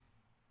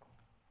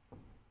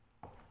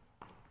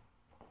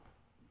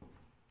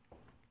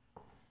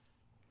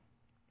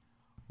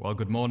Well,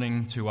 good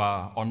morning to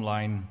our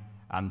online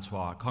and to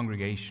our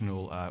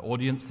congregational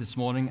audience this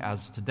morning,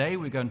 as today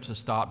we're going to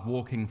start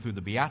walking through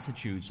the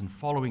Beatitudes and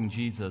following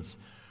Jesus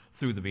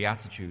through the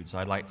Beatitudes.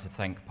 I'd like to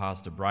thank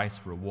Pastor Bryce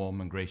for a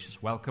warm and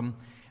gracious welcome.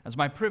 It's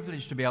my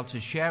privilege to be able to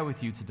share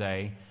with you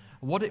today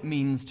what it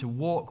means to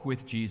walk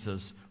with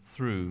Jesus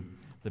through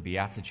the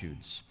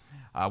Beatitudes.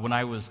 When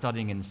I was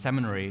studying in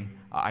seminary,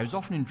 I was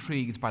often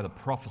intrigued by the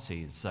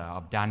prophecies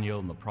of Daniel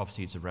and the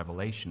prophecies of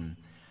Revelation.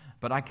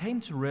 But I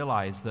came to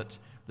realize that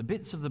the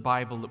bits of the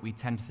Bible that we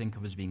tend to think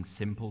of as being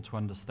simple to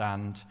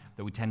understand,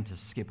 that we tend to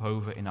skip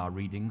over in our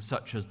reading,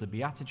 such as the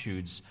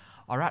Beatitudes,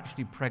 are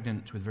actually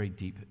pregnant with very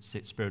deep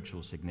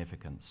spiritual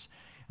significance.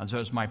 And so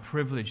it's my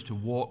privilege to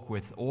walk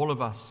with all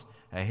of us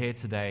here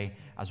today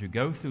as we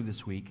go through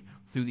this week,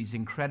 through these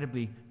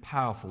incredibly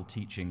powerful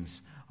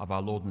teachings of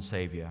our Lord and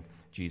Savior,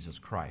 Jesus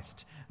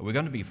Christ. We're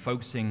going to be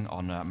focusing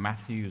on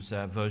Matthew's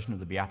version of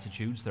the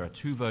Beatitudes. There are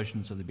two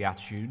versions of the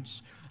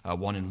Beatitudes,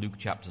 one in Luke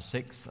chapter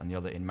 6 and the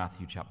other in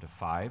Matthew chapter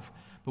 5.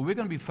 But we're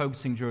going to be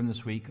focusing during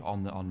this week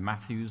on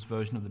Matthew's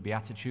version of the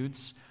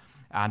Beatitudes.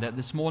 And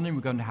this morning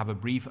we're going to have a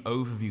brief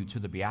overview to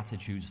the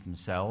Beatitudes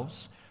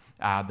themselves.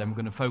 Then we're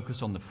going to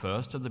focus on the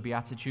first of the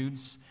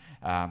Beatitudes.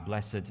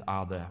 Blessed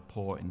are the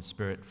poor in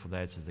spirit, for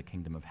theirs is the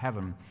kingdom of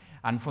heaven.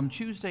 And from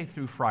Tuesday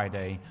through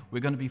Friday, we're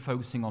going to be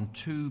focusing on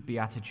two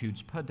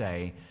Beatitudes per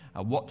day.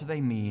 What do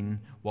they mean?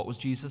 What was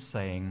Jesus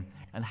saying?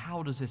 And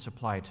how does this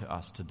apply to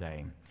us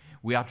today?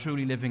 We are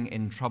truly living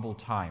in troubled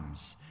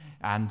times.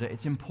 And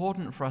it's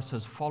important for us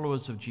as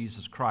followers of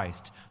Jesus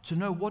Christ to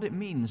know what it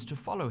means to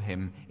follow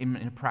him in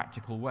a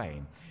practical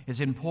way.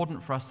 It's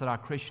important for us that our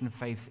Christian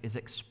faith is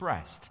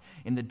expressed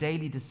in the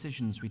daily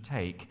decisions we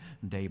take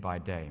day by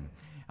day.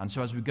 And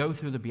so as we go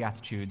through the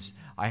Beatitudes,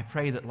 I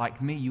pray that,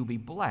 like me, you'll be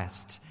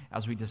blessed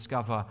as we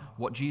discover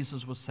what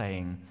Jesus was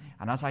saying.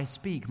 And as I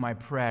speak, my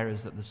prayer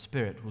is that the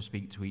Spirit will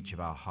speak to each of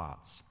our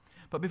hearts.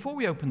 But before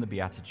we open the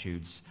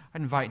Beatitudes, I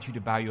invite you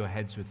to bow your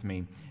heads with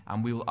me,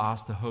 and we will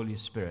ask the Holy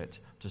Spirit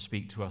to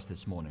speak to us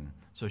this morning.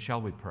 So shall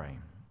we pray?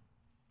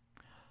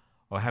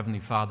 Oh,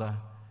 Heavenly Father,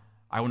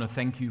 I want to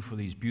thank you for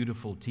these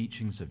beautiful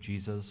teachings of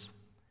Jesus.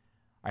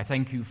 I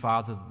thank you,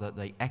 Father, that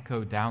they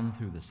echo down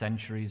through the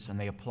centuries and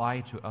they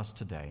apply to us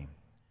today.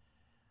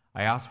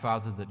 I ask,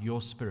 Father, that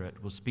your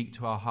Spirit will speak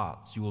to our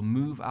hearts. You will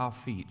move our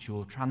feet. You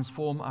will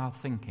transform our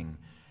thinking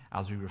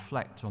as we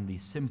reflect on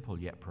these simple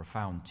yet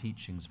profound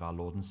teachings of our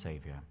Lord and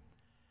Savior.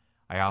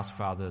 I ask,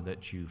 Father,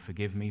 that you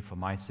forgive me for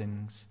my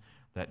sins,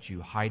 that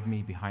you hide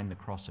me behind the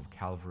cross of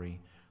Calvary,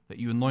 that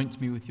you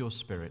anoint me with your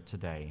Spirit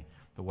today,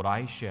 that what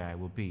I share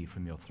will be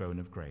from your throne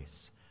of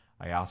grace.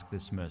 I ask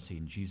this mercy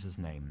in Jesus'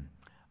 name.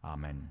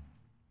 Amen.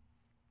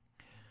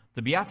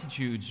 The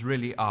Beatitudes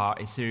really are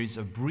a series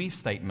of brief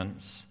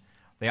statements.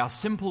 They are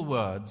simple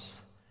words,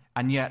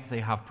 and yet they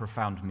have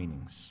profound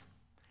meanings.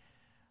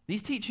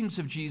 These teachings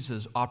of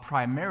Jesus are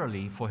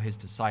primarily for his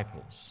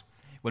disciples.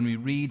 When we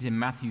read in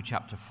Matthew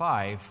chapter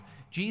 5,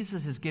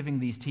 Jesus is giving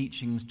these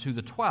teachings to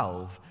the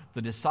 12,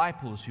 the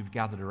disciples who've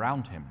gathered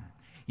around him.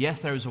 Yes,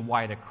 there is a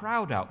wider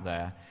crowd out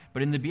there,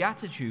 but in the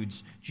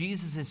Beatitudes,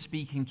 Jesus is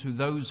speaking to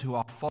those who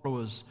are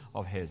followers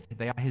of his.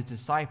 They are his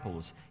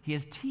disciples. He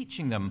is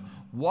teaching them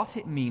what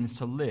it means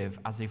to live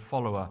as a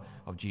follower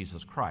of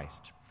Jesus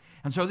Christ.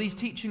 And so these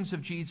teachings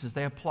of Jesus,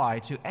 they apply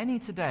to any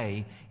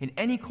today, in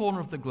any corner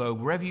of the globe,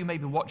 wherever you may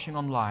be watching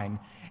online,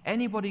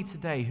 anybody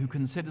today who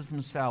considers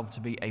themselves to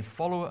be a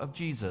follower of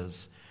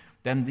Jesus,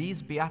 then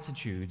these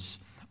Beatitudes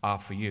are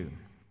for you.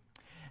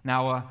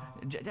 Now,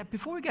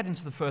 before we get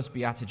into the first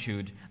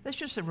Beatitude, let's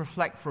just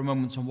reflect for a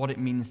moment on what it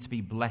means to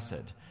be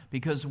blessed,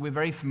 because we're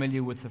very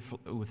familiar with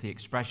the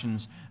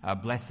expressions,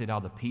 blessed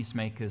are the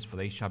peacemakers, for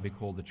they shall be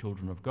called the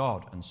children of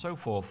God, and so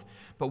forth.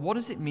 But what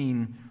does it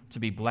mean to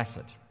be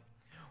blessed?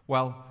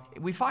 Well,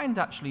 we find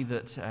actually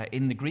that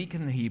in the Greek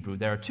and the Hebrew,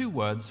 there are two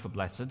words for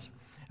blessed.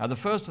 The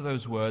first of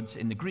those words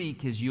in the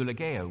Greek is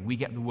eulogeo. We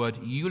get the word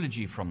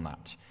eulogy from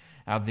that.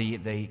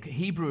 The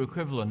Hebrew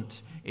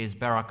equivalent is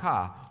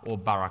barakah or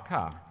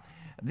barakah.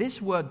 This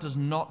word does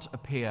not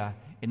appear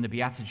in the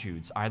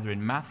Beatitudes, either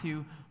in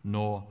Matthew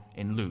nor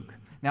in Luke.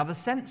 Now, the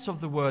sense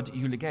of the word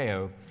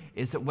eulogeo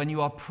is that when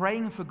you are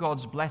praying for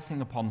God's blessing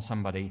upon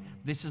somebody,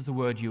 this is the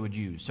word you would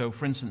use. So,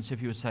 for instance,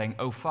 if you were saying,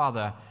 "Oh,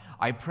 Father,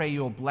 I pray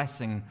your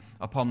blessing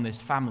upon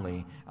this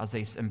family as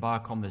they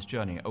embark on this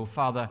journey. Oh,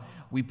 Father,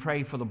 we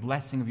pray for the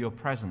blessing of your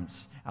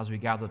presence as we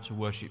gather to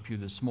worship you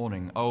this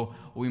morning." Oh,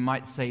 we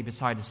might say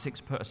beside a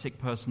sick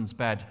person's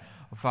bed,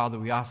 "Oh, Father,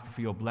 we ask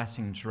for your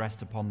blessing to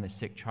rest upon this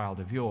sick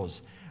child of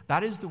yours."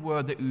 That is the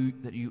word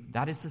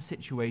that is the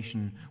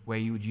situation where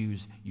you would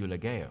use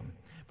eulogeo.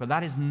 But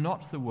that is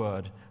not the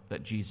word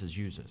that Jesus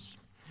uses.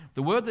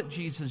 The word that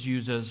Jesus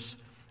uses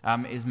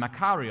is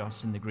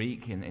makarios in the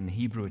Greek. In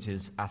Hebrew it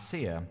is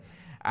asia.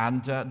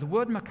 And the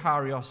word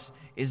makarios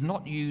is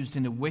not used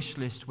in a wish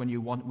list when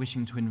you're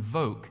wishing to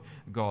invoke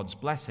God's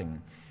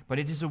blessing, but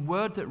it is a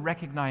word that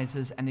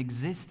recognizes an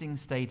existing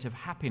state of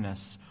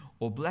happiness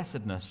or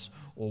blessedness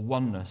or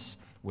oneness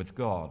with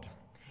God.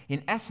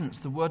 In essence,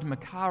 the word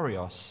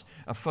makarios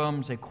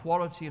affirms a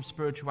quality of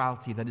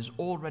spirituality that is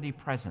already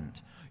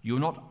present. You're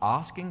not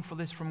asking for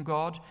this from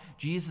God.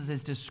 Jesus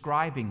is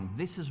describing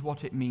this is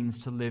what it means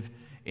to live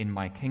in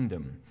my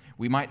kingdom.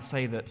 We might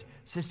say that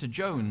Sister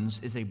Jones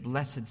is a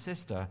blessed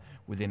sister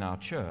within our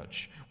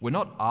church. We're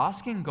not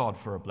asking God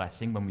for a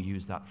blessing when we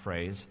use that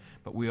phrase,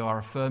 but we are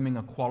affirming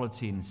a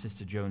quality in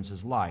Sister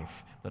Jones's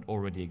life that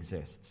already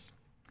exists.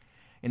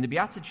 In the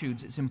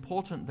Beatitudes, it's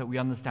important that we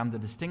understand the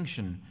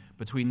distinction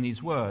between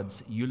these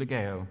words,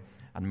 eulogeo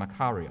and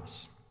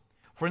makarios.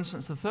 For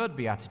instance, the third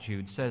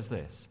Beatitude says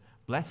this,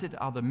 "Blessed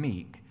are the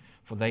meek,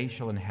 for they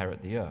shall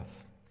inherit the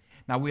earth."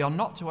 Now, we are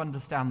not to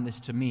understand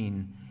this to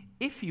mean,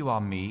 if you are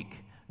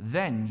meek,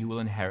 then you will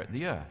inherit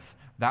the earth.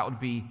 That would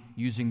be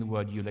using the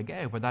word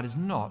eulogeo, but that is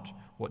not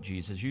what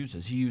Jesus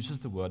uses. He uses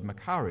the word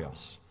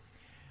makarios.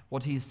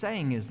 What he's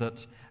saying is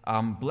that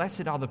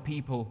blessed are the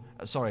people,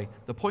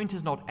 the point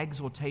is not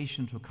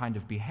exhortation to a kind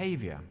of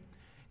behavior.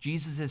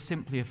 Jesus is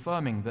simply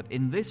affirming that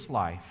in this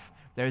life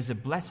there is a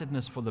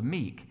blessedness for the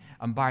meek,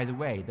 and by the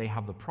way, they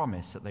have the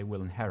promise that they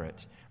will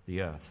inherit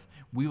the earth.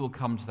 We will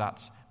come to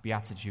that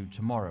beatitude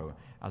tomorrow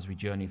as we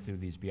journey through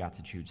these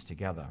beatitudes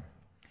together.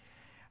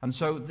 And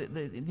so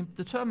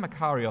the term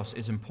makarios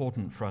is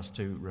important for us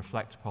to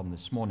reflect upon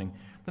this morning.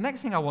 The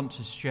next thing I want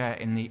to share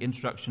in the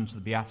introduction to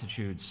the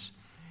Beatitudes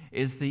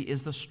is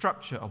the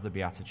structure of the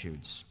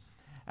Beatitudes.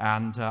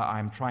 And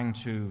I'm trying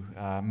to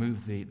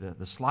move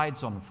the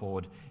slides on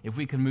forward. If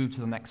we can move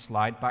to the next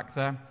slide back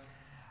there.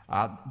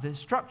 The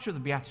structure of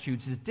the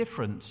Beatitudes is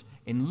different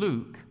in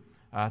Luke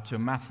to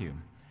Matthew.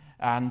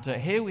 And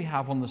here we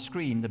have on the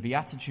screen the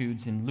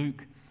Beatitudes in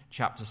Luke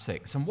chapter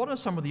 6. And what are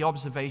some of the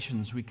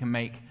observations we can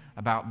make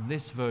about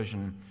this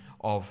version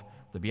of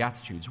the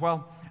Beatitudes?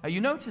 Well, you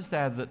notice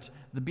there that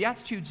the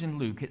Beatitudes in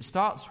Luke, it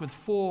starts with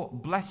 4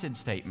 blessed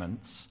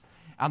statements,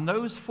 and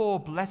those 4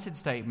 blessed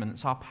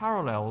statements are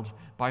paralleled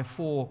by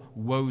 4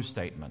 woe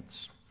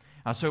statements.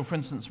 So, for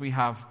instance, we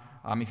have,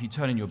 if you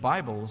turn in your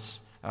Bibles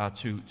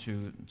to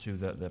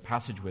the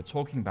passage we're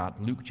talking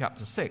about, Luke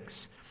chapter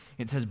 6,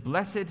 it says,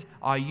 "Blessed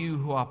are you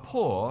who are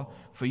poor,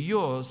 for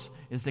yours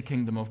is the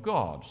kingdom of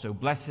God." So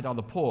blessed are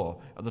the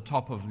poor at the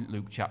top of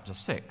Luke chapter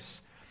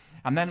 6.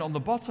 And then on the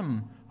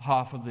bottom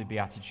half of the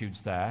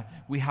Beatitudes there,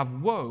 we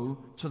have woe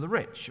to the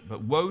rich.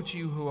 "But woe to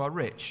you who are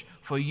rich,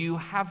 for you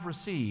have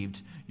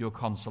received your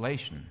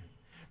consolation."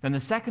 Then the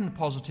second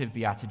positive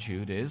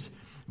Beatitude is,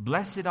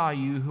 "Blessed are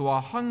you who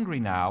are hungry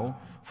now,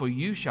 for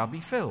you shall be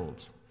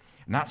filled."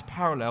 And that's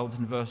paralleled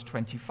in verse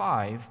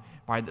 25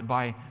 by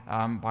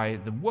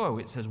the woe.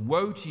 It says,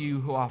 "Woe to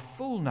you who are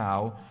full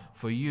now,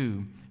 for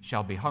you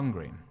shall be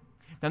hungry."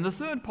 Then the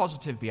third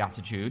positive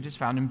beatitude is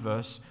found in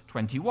verse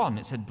 21.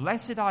 It said,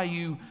 "Blessed are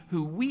you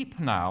who weep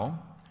now,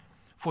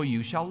 for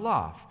you shall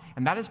laugh."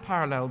 And that is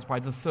paralleled by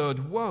the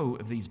third woe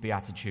of these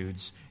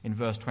beatitudes in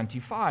verse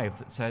 25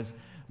 that says,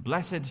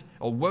 "Blessed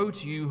or woe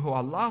to you who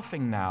are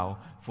laughing now,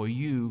 for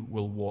you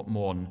will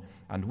mourn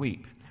and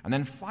weep." And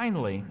then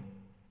finally,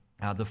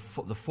 the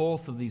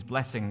fourth of these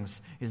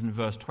blessings is in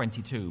verse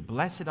 22.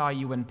 "Blessed are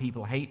you when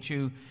people hate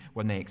you,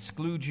 when they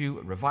exclude you,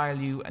 revile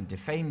you, and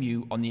defame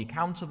you on the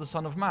account of the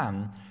Son of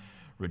Man.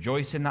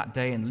 Rejoice in that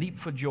day and leap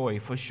for joy,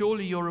 for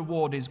surely your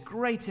reward is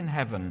great in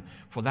heaven,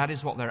 for that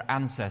is what their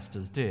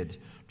ancestors did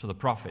to the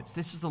prophets."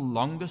 This is the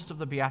longest of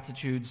the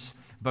Beatitudes,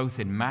 both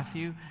in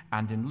Matthew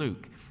and in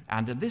Luke.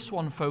 And this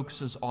one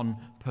focuses on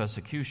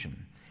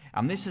persecution.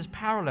 And this is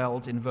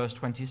paralleled in verse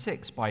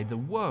 26 by the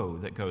woe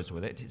that goes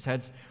with it. It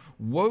says,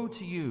 "Woe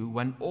to you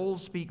when all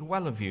speak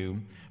well of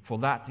you, for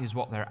that is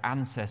what their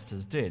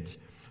ancestors did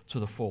to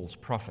the false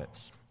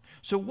prophets."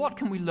 So what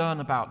can we learn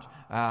about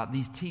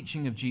these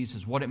teaching of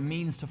Jesus, what it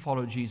means to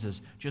follow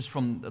Jesus, just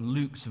from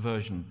Luke's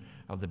version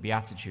of the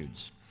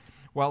Beatitudes?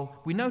 Well,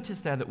 we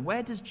notice there that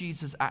where does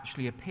Jesus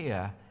actually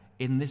appear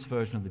in this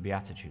version of the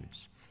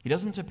Beatitudes? He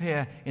doesn't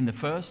appear in the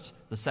first,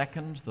 the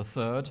second, the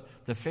third,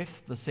 the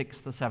fifth, the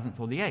sixth, the seventh,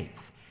 or the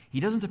eighth. He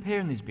doesn't appear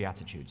in these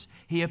Beatitudes.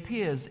 He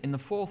appears in the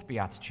fourth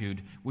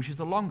Beatitude, which is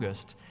the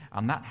longest,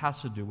 and that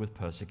has to do with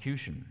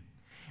persecution.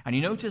 And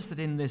you notice that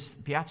in this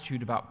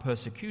Beatitude about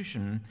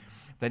persecution,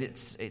 that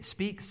it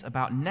speaks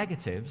about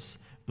negatives.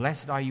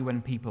 Blessed are you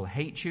when people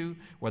hate you,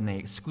 when they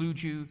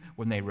exclude you,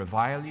 when they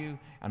revile you,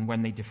 and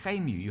when they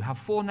defame you. You have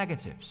 4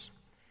 negatives.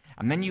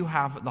 And then you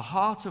have at the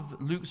heart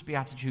of Luke's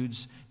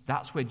Beatitudes,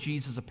 that's where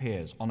Jesus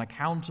appears, on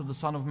account of the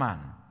Son of Man.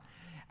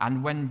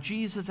 And when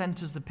Jesus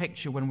enters the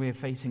picture when we're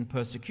facing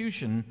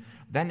persecution,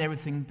 then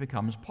everything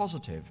becomes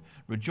positive.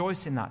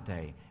 "Rejoice in that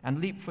day and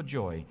leap for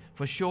joy,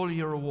 for surely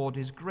your reward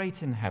is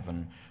great in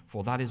heaven,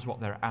 for that is what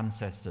their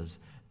ancestors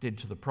did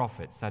to the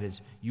prophets." That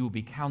is, you will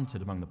be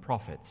counted among the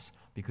prophets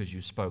because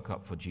you spoke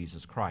up for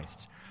Jesus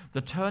Christ.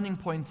 The turning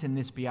point in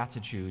this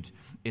beatitude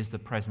is the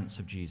presence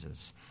of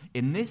Jesus.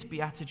 In this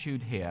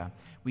beatitude here,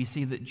 we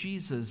see that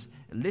Jesus,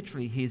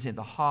 literally, he is in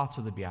the heart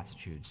of the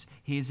Beatitudes.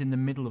 He is in the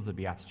middle of the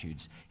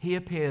Beatitudes. He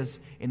appears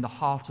in the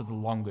heart of the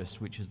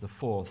longest, which is the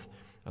fourth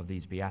of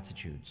these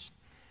Beatitudes.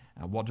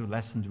 What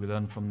lesson do we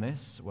learn from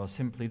this? Well,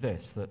 simply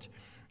this, that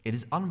it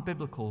is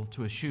unbiblical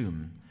to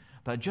assume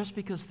that just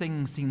because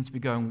things seem to be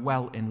going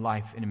well in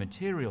life in a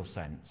material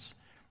sense,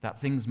 that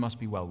things must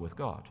be well with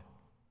God.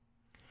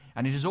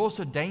 And it is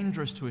also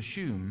dangerous to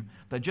assume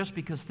that just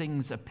because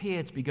things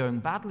appear to be going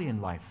badly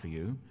in life for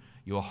you,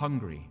 you're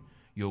hungry,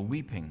 you're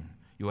weeping,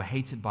 you're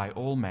hated by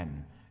all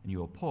men, and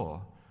you're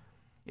poor.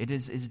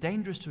 It's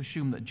dangerous to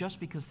assume that just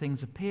because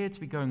things appear to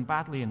be going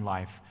badly in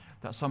life,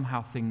 that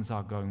somehow things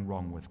are going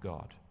wrong with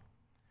God.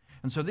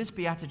 And so this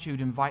beatitude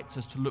invites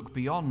us to look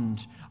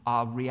beyond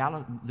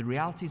the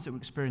realities that we're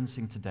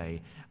experiencing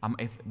today.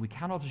 If we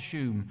cannot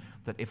assume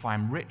that if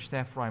I'm rich,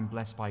 therefore I'm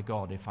blessed by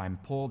God, if I'm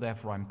poor,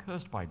 therefore I'm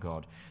cursed by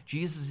God.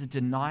 Jesus is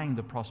denying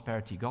the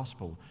prosperity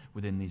gospel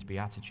within these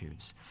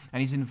beatitudes.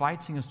 And he's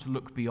inviting us to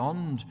look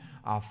beyond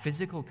our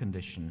physical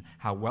condition,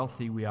 how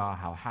wealthy we are,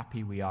 how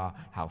happy we are,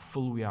 how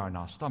full we are in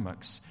our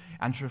stomachs,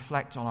 and to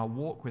reflect on our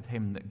walk with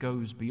him that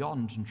goes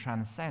beyond and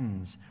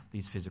transcends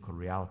these physical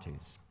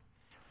realities.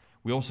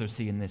 We also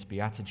see in this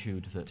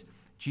beatitude that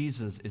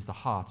Jesus is the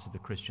heart of the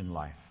Christian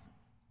life.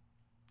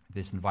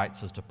 This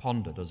invites us to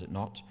ponder, does it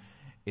not?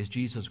 Is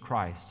Jesus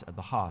Christ at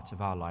the heart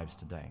of our lives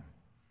today?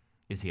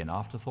 Is he an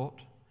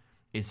afterthought?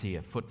 Is he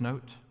a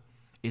footnote?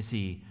 Is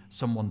he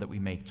someone that we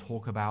may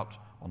talk about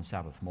on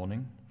Sabbath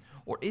morning?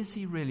 Or is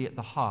he really at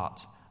the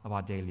heart of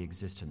our daily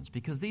existence?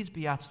 Because these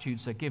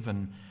beatitudes are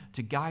given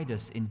to guide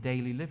us in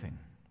daily living.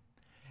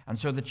 And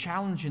so the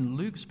challenge in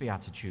Luke's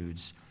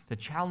beatitudes, the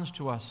challenge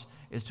to us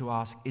is to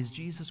ask, is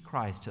Jesus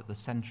Christ at the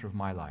center of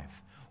my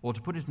life? Or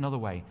to put it another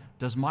way,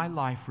 does my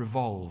life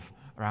revolve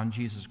around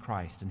Jesus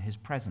Christ and his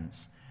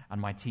presence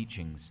and my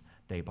teachings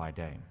day by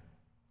day?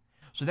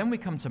 So then we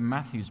come to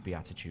Matthew's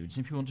beatitudes.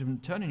 If you want to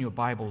turn in your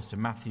Bibles to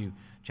Matthew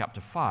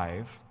chapter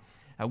 5,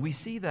 we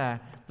see there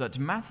that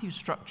Matthew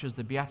structures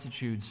the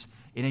beatitudes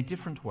in a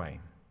different way.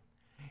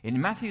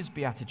 In Matthew's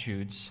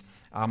beatitudes,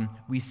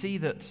 we see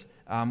that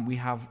we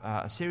have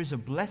a series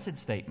of blessed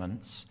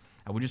statements.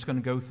 We're just going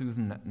to go through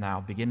them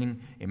now,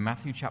 beginning in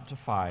Matthew chapter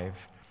 5,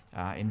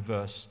 in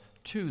verse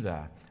 2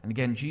 there. And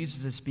again,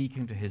 Jesus is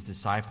speaking to his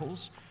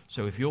disciples.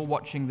 So if you're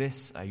watching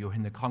this, you're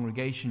in the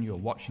congregation, you're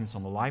watching this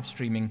on the live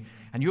streaming,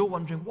 and you're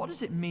wondering, what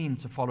does it mean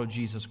to follow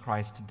Jesus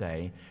Christ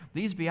today?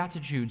 These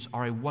Beatitudes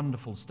are a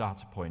wonderful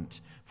starter point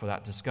for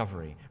that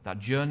discovery, that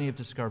journey of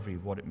discovery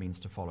of what it means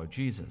to follow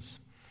Jesus.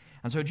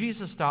 And so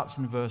Jesus starts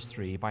in verse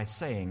 3 by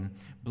saying,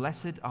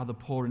 "Blessed are the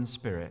poor in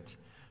spirit,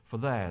 for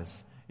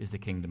theirs is the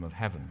kingdom of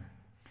heaven.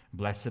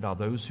 Blessed are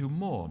those who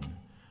mourn,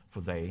 for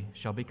they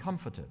shall be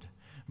comforted.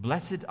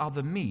 Blessed are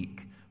the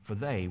meek, for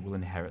they will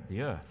inherit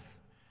the earth.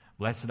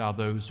 Blessed are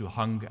those who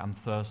hunger and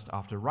thirst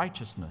after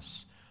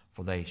righteousness,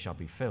 for they shall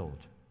be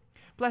filled.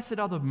 Blessed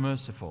are the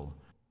merciful,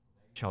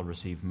 for they shall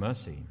receive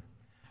mercy.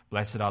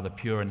 Blessed are the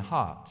pure in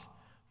heart,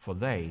 for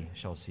they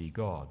shall see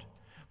God.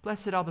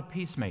 Blessed are the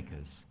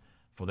peacemakers,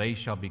 for they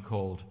shall be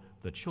called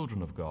the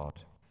children of God.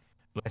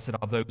 Blessed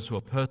are those who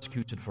are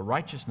persecuted for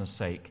righteousness'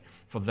 sake,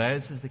 for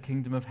theirs is the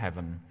kingdom of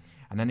heaven."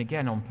 And then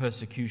again on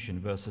persecution,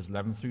 verses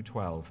 11 through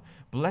 12.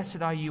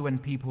 "Blessed are you when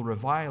people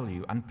revile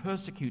you and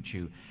persecute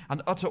you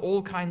and utter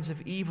all kinds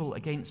of evil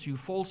against you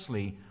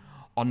falsely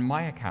on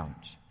my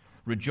account.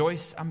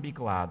 Rejoice and be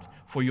glad,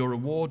 for your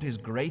reward is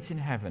great in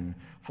heaven,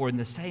 for in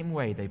the same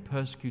way they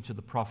persecuted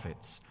the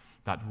prophets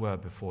that were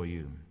before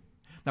you."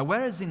 Now,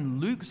 whereas in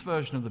Luke's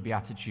version of the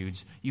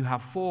Beatitudes, you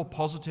have 4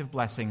 positive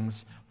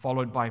blessings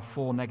followed by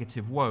 4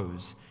 negative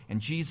woes,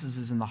 and Jesus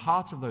is in the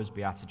heart of those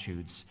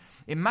Beatitudes.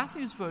 In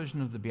Matthew's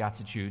version of the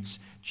Beatitudes,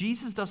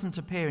 Jesus doesn't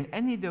appear in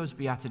any of those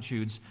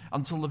Beatitudes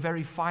until the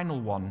very final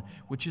one,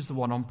 which is the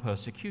one on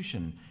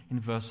persecution, in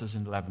verses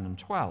 11 and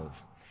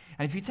 12.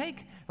 And if you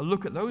take a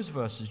look at those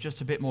verses just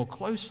a bit more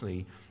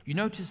closely, you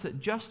notice that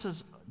just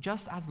as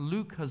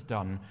Luke has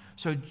done,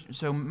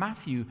 so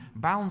Matthew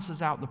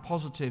balances out the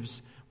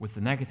positives with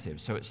the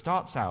negatives. So it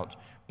starts out,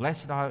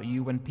 "Blessed are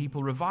you when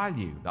people revile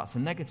you," that's a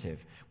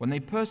negative. "When they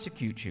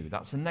persecute you,"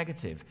 that's a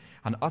negative.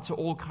 "And utter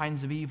all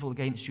kinds of evil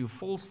against you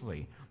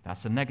falsely,"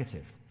 that's a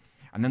negative.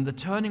 And then the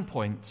turning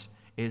point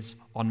is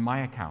 "on my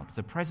account."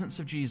 The presence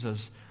of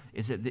Jesus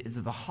is at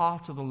the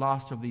heart of the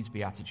last of these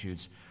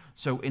Beatitudes.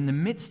 So in the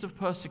midst of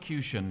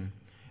persecution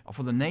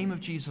for the name of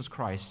Jesus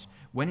Christ,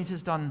 when it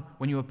is done,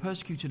 when you are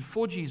persecuted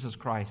for Jesus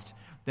Christ,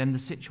 then the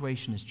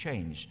situation is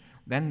changed.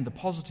 Then the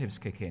positives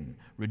kick in.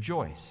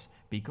 "Rejoice,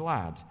 be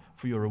glad,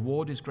 for your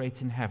reward is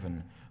great in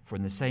heaven, for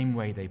in the same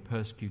way they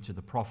persecuted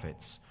the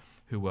prophets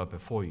who were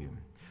before you."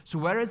 So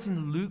whereas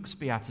in Luke's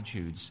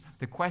Beatitudes,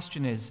 the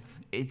question is,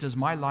 does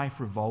my life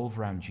revolve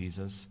around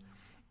Jesus?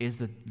 Is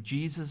that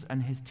Jesus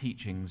and his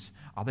teachings,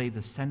 are they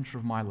the center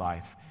of my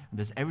life? And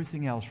does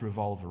everything else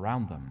revolve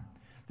around them?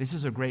 This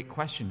is a great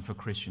question for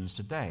Christians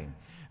today.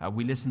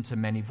 We listen to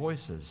many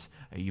voices.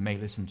 You may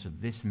listen to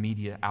this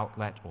media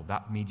outlet or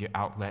that media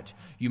outlet.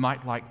 You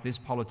might like this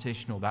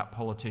politician or that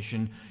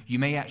politician. You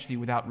may actually,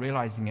 without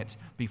realizing it,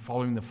 be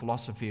following the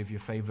philosophy of your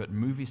favorite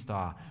movie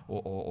star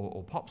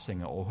or pop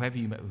singer or whoever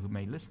you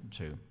may listen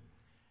to.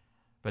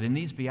 But in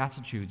these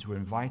Beatitudes, we're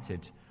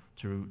invited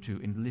to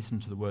listen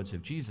to the words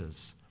of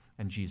Jesus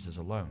and Jesus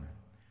alone,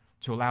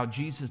 to allow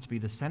Jesus to be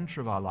the center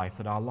of our life,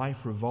 that our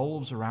life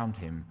revolves around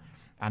him,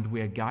 and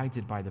we are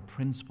guided by the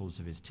principles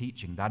of his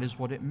teaching. That is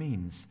what it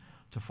means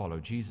to follow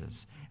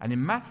Jesus. And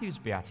in Matthew's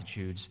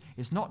Beatitudes,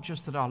 it's not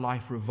just that our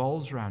life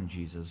revolves around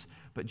Jesus,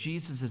 but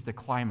Jesus is the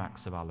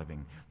climax of our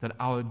living, that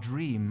our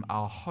dream,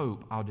 our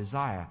hope, our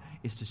desire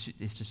is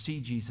to see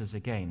Jesus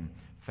again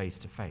face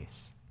to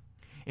face.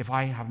 If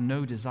I have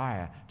no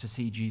desire to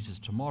see Jesus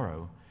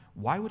tomorrow,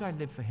 why would I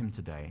live for him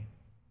today?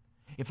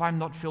 If I'm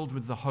not filled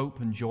with the hope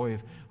and joy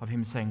of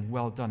him saying,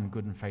 "Well done,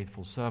 good and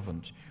faithful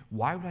servant,"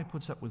 why would I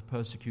put up with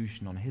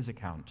persecution on his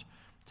account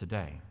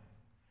today?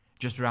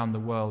 Just around the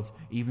world,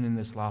 even in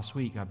this last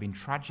week, there have been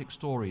tragic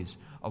stories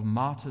of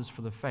martyrs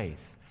for the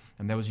faith.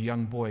 And there was a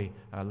young boy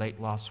late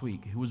last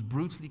week who was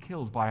brutally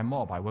killed by a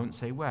mob. I won't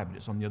say where, but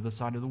it's on the other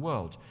side of the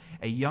world.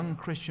 A young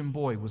Christian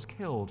boy was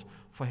killed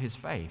for his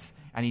faith,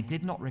 and he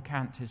did not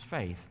recant his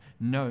faith,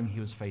 knowing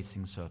he was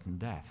facing certain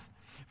death.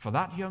 For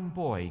that young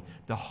boy,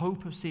 the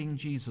hope of seeing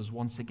Jesus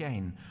once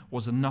again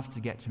was enough to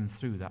get him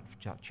through that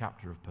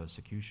chapter of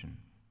persecution.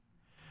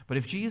 But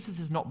if Jesus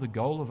is not the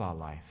goal of our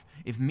life,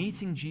 if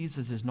meeting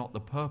Jesus is not the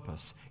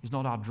purpose, is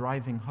not our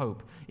driving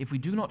hope, if we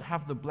do not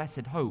have the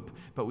blessed hope,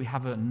 but we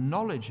have a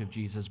knowledge of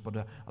Jesus,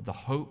 but the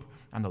hope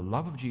and the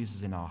love of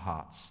Jesus in our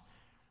hearts,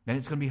 then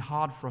it's going to be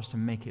hard for us to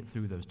make it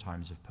through those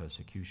times of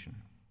persecution.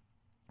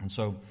 And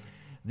so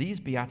these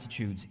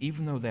Beatitudes,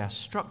 even though they are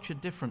structured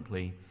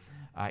differently,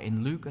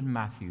 in Luke and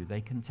Matthew,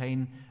 they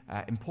contain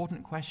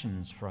important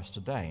questions for us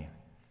today.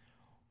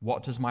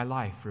 What does my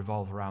life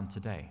revolve around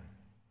today?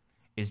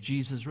 Is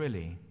Jesus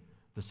really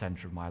the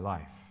center of my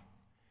life?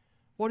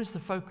 What is the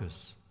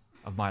focus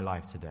of my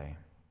life today?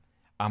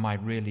 Am I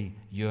really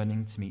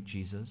yearning to meet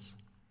Jesus?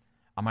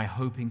 Am I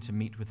hoping to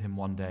meet with him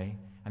one day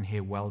and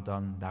hear, "Well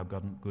done, thou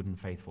good and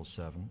faithful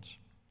servant"?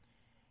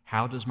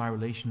 How does my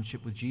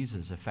relationship with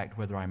Jesus affect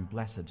whether I'm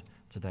blessed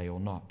today or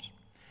not?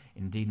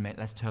 Indeed,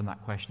 let's turn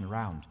that question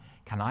around.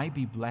 Can I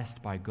be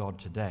blessed by God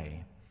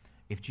today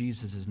if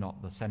Jesus is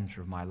not the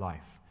center of my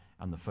life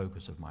and the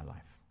focus of my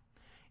life?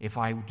 If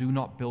I do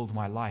not build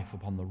my life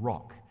upon the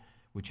rock,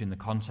 which in the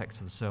context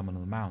of the Sermon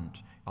on the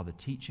Mount are the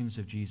teachings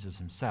of Jesus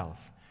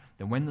himself,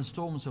 then when the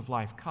storms of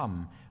life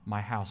come,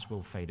 my house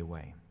will fade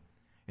away.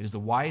 It is the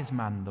wise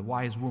man, the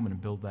wise woman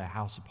build their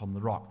house upon the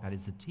rock. That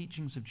is the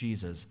teachings of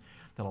Jesus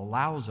that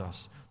allows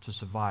us to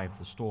survive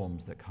the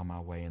storms that come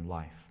our way in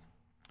life.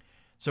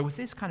 So with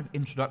this kind of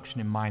introduction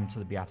in mind to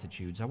the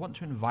Beatitudes, I want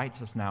to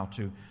invite us now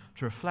to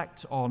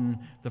reflect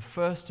on the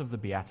first of the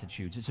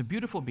Beatitudes. It's a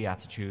beautiful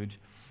Beatitude.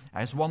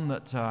 It's one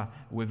that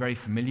we're very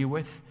familiar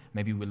with.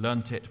 Maybe we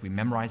learnt it, we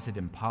memorized it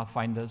in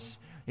Pathfinders.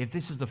 If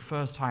this is the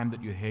first time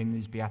that you're hearing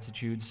these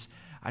Beatitudes,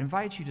 I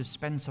invite you to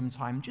spend some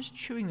time just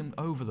chewing them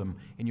over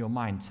in your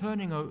mind,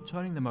 turning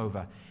them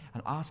over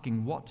and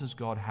asking, what does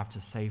God have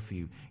to say for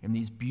you in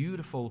these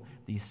beautiful,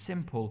 these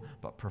simple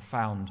but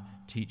profound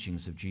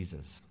teachings of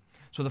Jesus?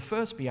 So the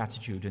first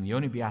Beatitude, and the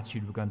only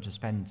Beatitude we're going to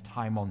spend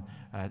time on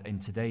in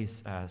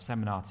today's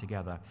seminar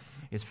together,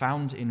 is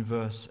found in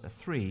verse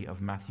 3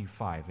 of Matthew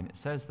 5. And it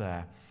says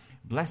there,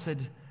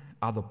 "Blessed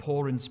are the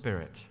poor in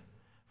spirit,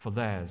 for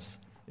theirs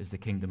is the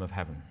kingdom of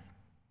heaven."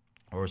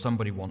 Or as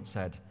somebody once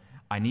said,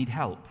 "I need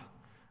help,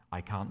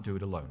 I can't do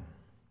it alone."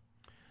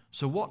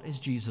 So what is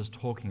Jesus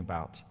talking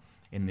about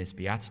in this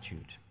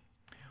Beatitude?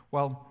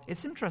 Well,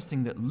 it's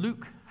interesting that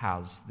Luke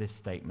has this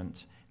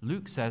statement.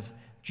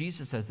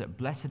 Jesus says that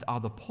blessed are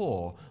the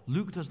poor.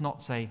 Luke does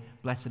not say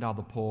blessed are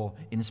the poor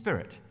in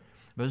spirit.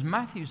 Whereas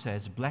Matthew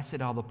says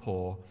blessed are the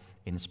poor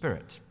in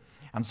spirit.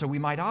 And so we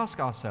might ask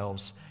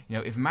ourselves,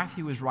 if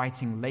Matthew is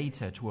writing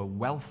later to a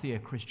wealthier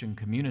Christian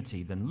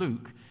community than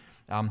Luke,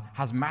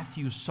 has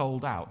Matthew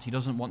sold out? He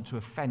doesn't want to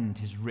offend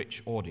his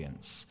rich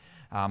audience.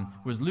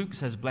 Whereas Luke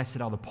says blessed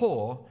are the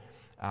poor,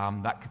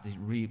 that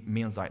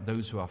means like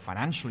those who are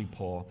financially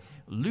poor.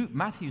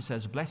 Matthew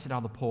says, blessed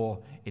are the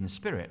poor in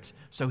spirit.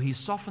 So he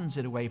softens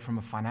it away from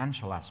a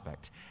financial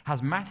aspect.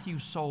 Has Matthew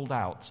sold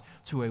out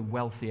to a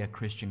wealthier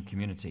Christian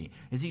community?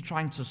 Is he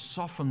trying to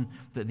soften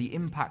the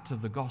impact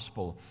of the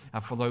gospel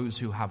for those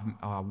who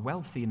are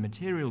wealthy in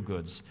material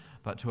goods,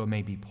 but who are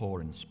maybe poor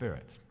in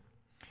spirit?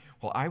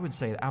 Well, I would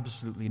say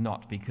absolutely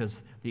not,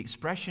 because the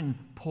expression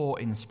poor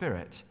in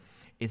spirit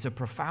is a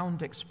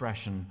profound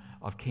expression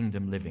of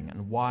kingdom living.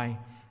 And why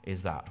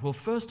is that? Well,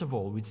 first of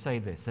all, we'd say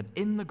this, that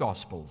in the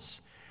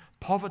Gospels,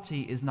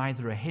 poverty is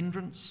neither a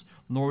hindrance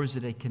nor is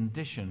it a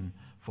condition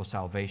for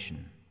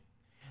salvation.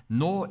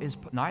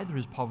 Neither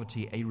is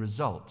poverty a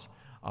result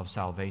of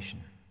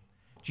salvation.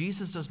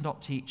 Jesus does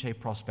not teach a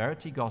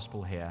prosperity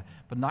gospel here,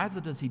 but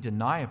neither does he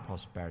deny a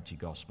prosperity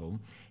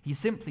gospel. He's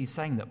simply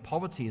saying that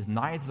poverty is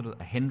neither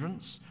a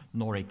hindrance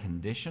nor a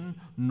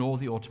condition nor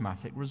the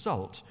automatic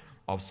result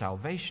of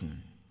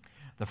salvation.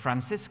 The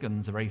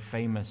Franciscans, a very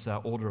famous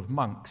order of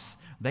monks,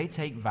 they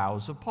take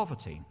vows of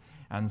poverty.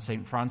 And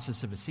St.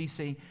 Francis of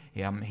Assisi,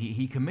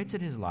 he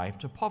committed his life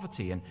to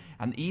poverty.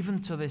 And even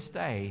to this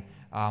day,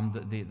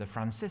 the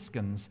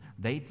Franciscans,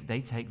 they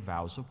take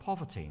vows of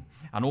poverty.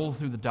 And all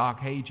through the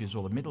Dark Ages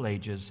or the Middle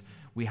Ages,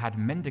 We had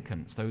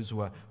mendicants. Those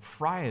were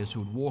friars who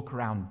would walk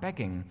around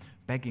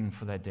begging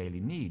for their daily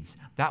needs.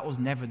 That was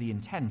never the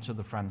intent of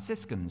the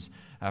Franciscans.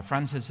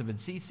 Francis of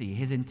Assisi,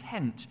 his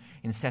intent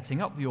in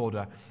setting up the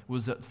order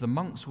was that the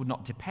monks would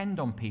not depend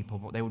on people,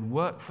 but they would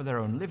work for their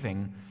own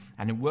living,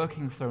 and in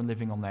working for their own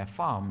living on their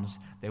farms,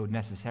 they would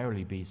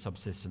necessarily be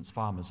subsistence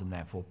farmers and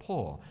therefore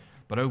poor.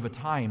 But over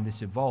time,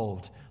 this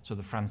evolved, so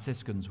the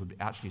Franciscans would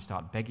actually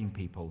start begging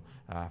people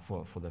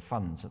for the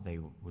funds that they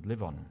would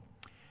live on.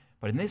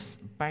 But in this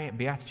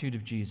beatitude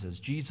of Jesus,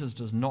 Jesus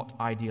does not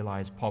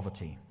idealize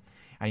poverty,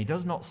 and he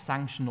does not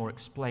sanction or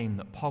explain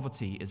that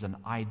poverty is an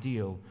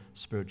ideal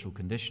spiritual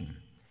condition.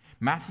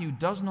 Matthew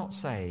does not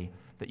say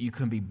that you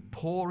can be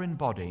poor in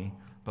body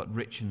but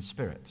rich in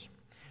spirit,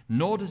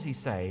 nor does he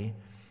say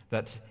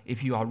that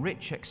if you are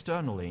rich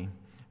externally,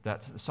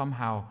 that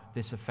somehow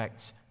this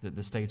affects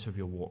the state of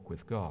your walk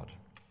with God.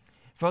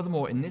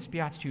 Furthermore, in this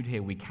beatitude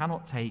here, we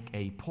cannot take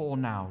a poor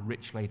now,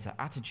 rich later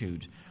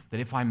attitude, that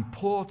if I'm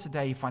poor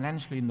today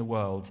financially in the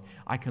world,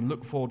 I can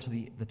look forward to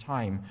the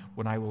time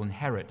when I will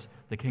inherit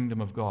the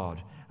kingdom of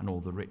God and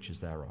all the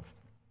riches thereof.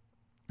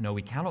 No,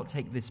 we cannot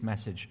take this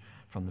message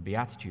from the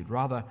beatitude.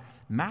 Rather,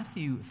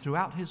 Matthew,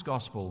 throughout his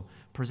gospel,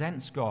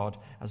 presents God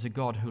as a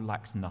God who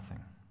lacks nothing.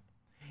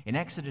 In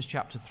Exodus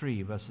chapter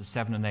 3, verses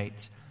 7 and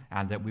 8,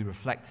 and that we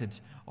reflected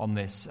on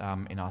this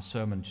in our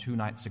sermon 2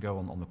 nights ago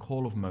on the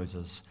call of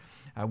Moses,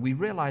 we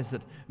realize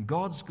that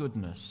God's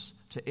goodness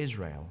to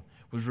Israel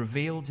was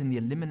revealed in the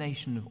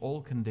elimination of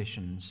all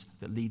conditions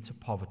that lead to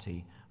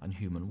poverty and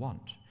human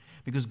want.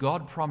 Because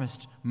God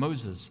promised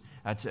Moses,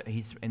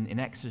 in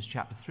Exodus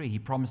chapter 3, he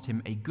promised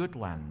him a good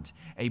land,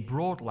 a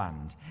broad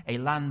land, a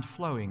land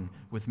flowing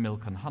with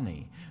milk and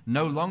honey.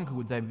 No longer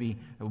would they be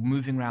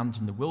moving around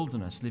in the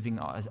wilderness, living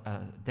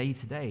day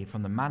to day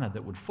from the manna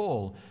that would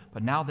fall,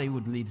 but now they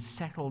would lead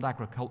settled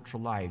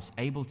agricultural lives,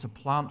 able to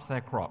plant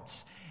their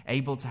crops,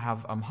 able to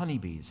have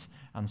honeybees,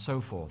 and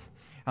so forth.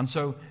 And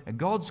so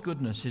God's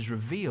goodness is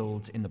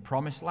revealed in the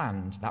promised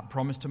land, that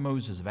promise to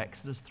Moses of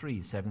Exodus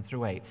 3, 7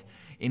 through 8,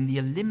 in the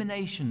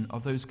elimination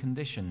of those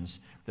conditions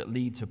that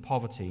lead to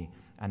poverty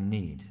and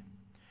need.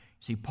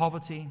 See,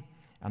 poverty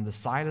and the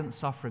silent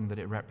suffering that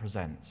it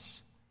represent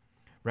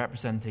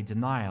a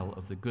denial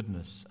of the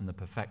goodness and the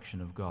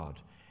perfection of God.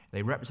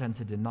 They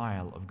represent a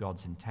denial of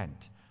God's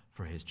intent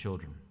for his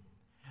children.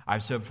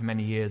 I've served for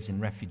many years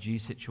in refugee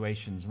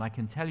situations, and I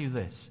can tell you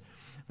this,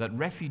 that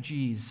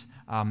refugees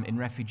in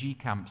refugee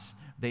camps,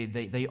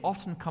 they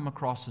often come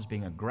across as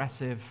being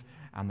aggressive,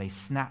 and they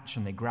snatch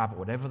and they grab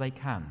whatever they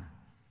can.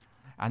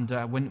 And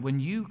when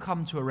you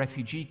come to a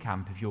refugee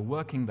camp, if you're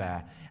working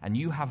there, and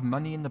you have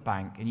money in the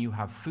bank, and you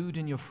have food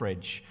in your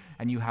fridge,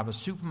 and you have a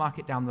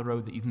supermarket down the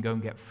road that you can go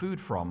and get food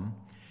from,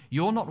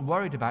 you're not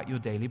worried about your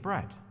daily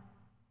bread.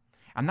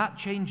 And that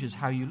changes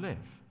how you live.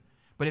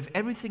 But if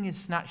everything is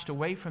snatched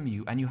away from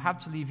you and you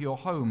have to leave your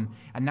home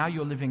and now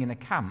you're living in a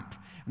camp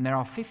and there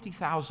are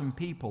 50,000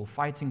 people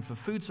fighting for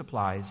food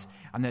supplies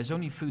and there's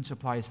only food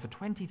supplies for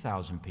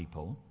 20,000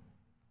 people,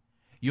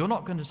 you're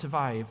not going to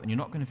survive and you're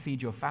not going to feed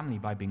your family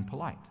by being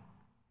polite.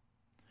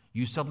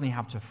 You suddenly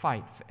have to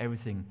fight for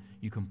everything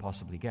you can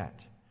possibly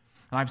get.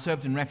 And I've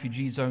served in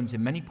refugee zones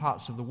in many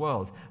parts of the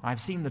world, and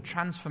I've seen the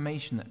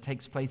transformation that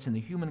takes place in the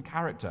human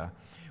character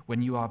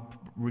when you are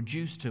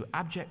reduced to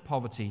abject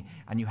poverty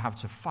and you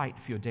have to fight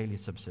for your daily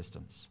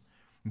subsistence.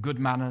 Good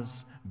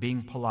manners,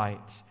 being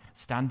polite,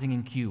 standing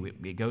in queue,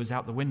 it goes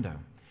out the window.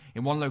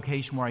 In one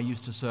location where I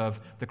used to serve,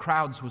 the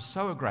crowds were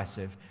so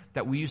aggressive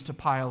that we used to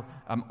pile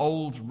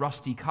old,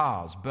 rusty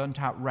cars,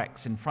 burnt-out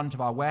wrecks in front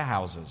of our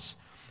warehouses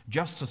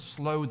just to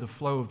slow the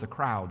flow of the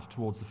crowd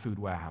towards the food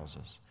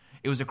warehouses.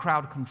 It was a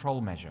crowd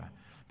control measure.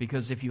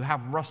 Because if you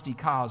have rusty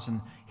cars and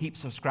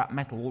heaps of scrap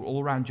metal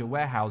all around your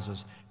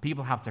warehouses,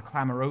 people have to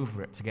clamber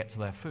over it to get to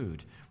their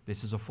food.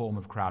 This is a form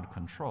of crowd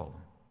control.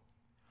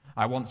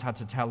 I once had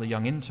to tell a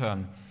young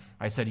intern,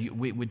 I said,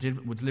 we're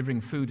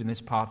delivering food in this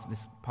part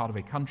of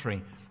a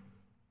country,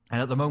 and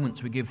at the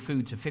moment we give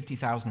food to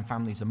 50,000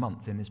 families a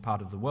month in this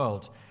part of the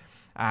world.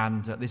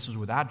 And this was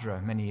with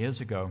ADRA many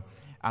years ago.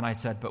 And I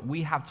said, but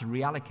we have to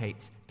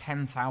reallocate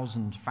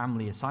 10,000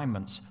 family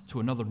assignments to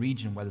another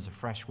region where there's a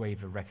fresh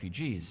wave of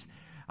refugees.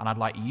 And I'd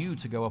like you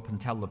to go up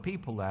and tell the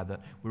people there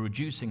that we're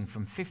reducing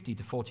from 50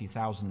 to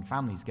 40,000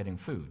 families getting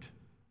food.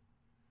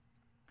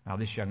 Now,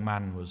 this young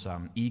man was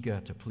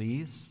eager to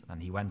please,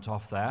 and he went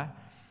off there,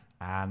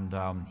 and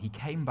he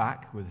came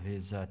back with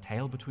his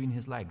tail between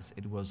his legs.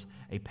 It was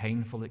a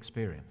painful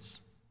experience.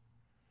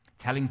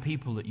 Telling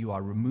people that you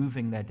are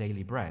removing their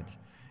daily bread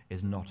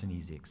is not an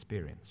easy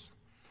experience.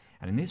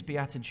 And in this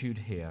beatitude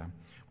here,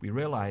 we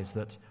realize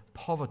that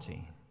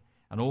poverty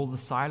and all the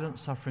silent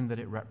suffering that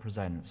it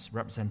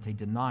represent a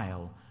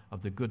denial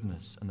of the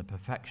goodness and the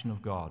perfection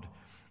of God.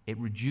 It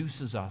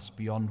reduces us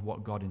beyond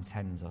what God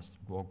intends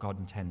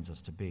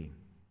us to be.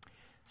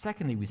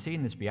 Secondly, we see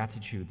in this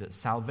beatitude that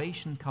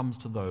salvation comes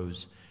to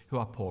those who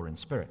are poor in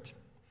spirit.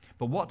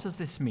 But what does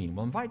this mean?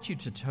 Well, I invite you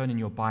to turn in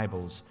your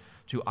Bibles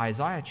to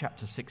Isaiah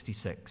chapter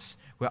 66,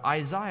 where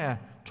Isaiah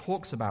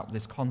talks about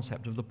this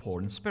concept of the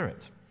poor in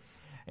spirit.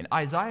 In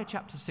Isaiah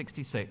chapter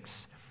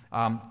 66,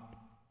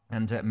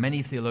 and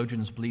many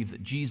theologians believe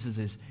that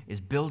Jesus is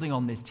building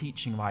on this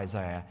teaching of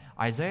Isaiah.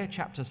 Isaiah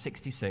chapter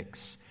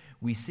 66,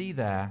 we see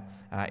there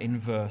in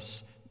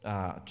verse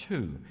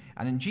 2.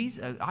 And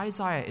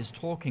Isaiah is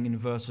talking in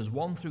verses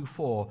 1 through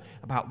 4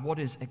 about what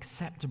is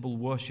acceptable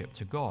worship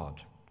to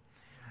God.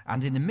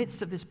 And in the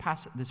midst of this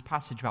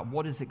passage about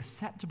what is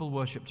acceptable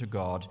worship to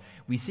God,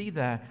 we see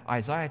there,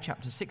 Isaiah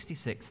chapter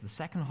 66, the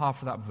second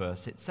half of that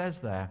verse, it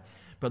says there,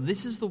 "But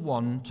this is the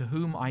one to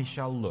whom I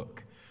shall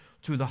look,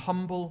 to the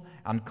humble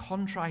and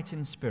contrite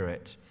in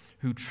spirit,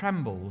 who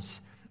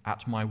trembles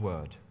at my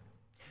word."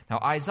 Now,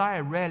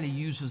 Isaiah rarely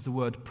uses the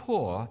word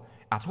poor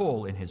at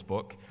all in his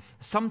book.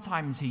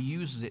 Sometimes he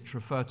uses it to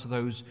refer to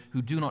those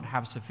who do not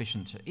have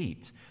sufficient to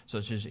eat,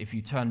 such as if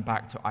you turn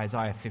back to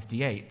Isaiah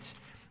 58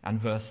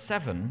 and verse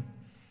 7,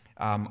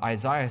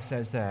 Isaiah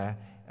says there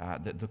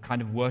that the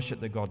kind of worship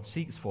that God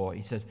seeks for,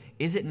 he says,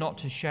 "Is it not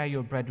to share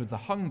your bread with the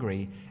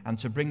hungry and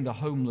to bring the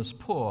homeless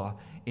poor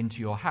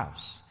into your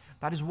house?"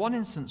 That is one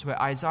instance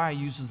where Isaiah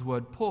uses the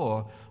word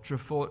poor to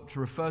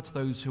refer to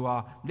those who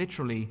are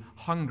literally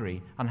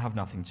hungry and have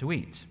nothing to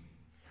eat.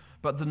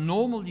 But the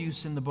normal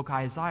use in the book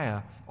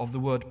Isaiah of the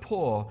word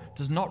poor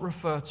does not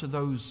refer to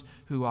those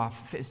who are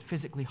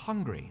physically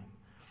hungry.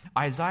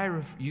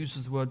 Isaiah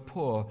uses the word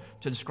poor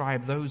to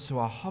describe those who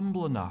are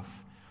humble enough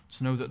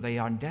to know that they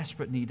are in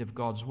desperate need of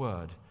God's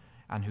word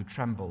and who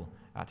tremble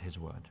at his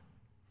word.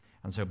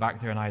 And so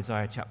back there in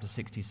Isaiah chapter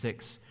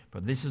 66,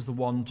 "But this is the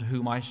one to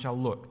whom I shall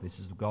look," this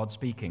is God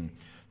speaking,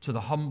 "to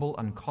the humble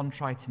and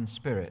contrite in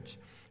spirit,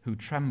 who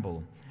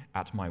tremble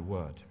at my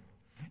word."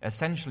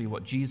 Essentially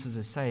what Jesus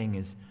is saying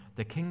is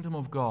the kingdom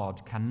of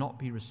God cannot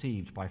be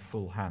received by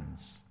full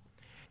hands.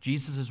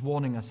 Jesus is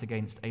warning us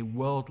against a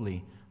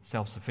worldly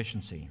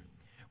self-sufficiency.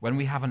 When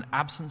we have an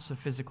absence of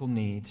physical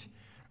need,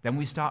 then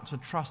we start to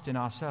trust in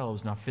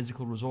ourselves and our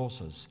physical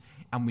resources,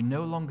 and we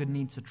no longer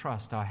need to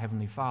trust our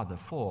Heavenly Father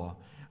for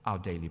our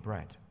daily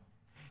bread.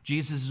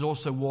 Jesus is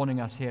also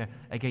warning us here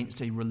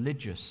against a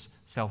religious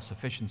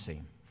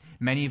self-sufficiency.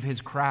 Many of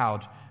his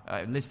crowd,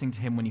 listening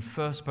to him when he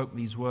first spoke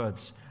these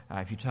words,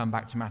 if you turn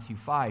back to Matthew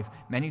 5,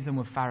 many of them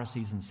were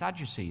Pharisees and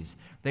Sadducees.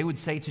 They would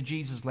say to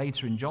Jesus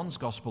later in John's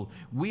Gospel,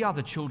 "We are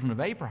the children of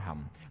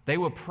Abraham." They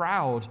were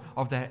proud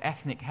of their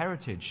ethnic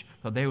heritage,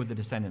 that they were the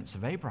descendants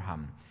of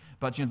Abraham.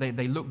 But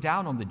they looked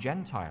down on the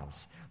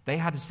Gentiles. They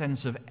had a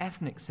sense of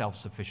ethnic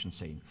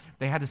self-sufficiency.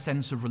 They had a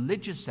sense of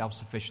religious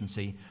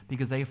self-sufficiency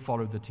because they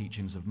followed the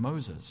teachings of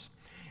Moses.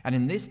 And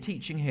in this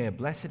teaching here,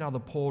 "Blessed are the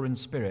poor in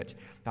spirit,"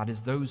 that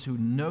is those who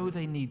know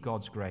they need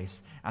God's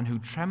grace and who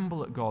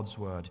tremble at God's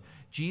word,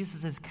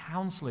 Jesus is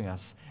counseling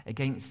us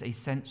against a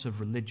sense of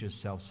religious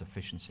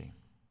self-sufficiency.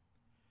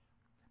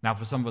 Now,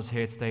 for some of us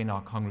here today in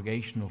our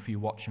congregation or for you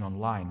watching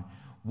online,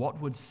 what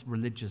would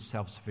religious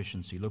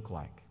self-sufficiency look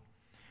like?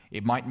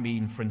 It might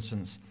mean, for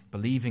instance,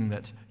 believing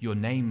that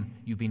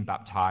you've been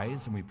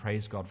baptized, and we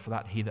praise God for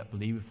that. "He that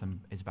believeth and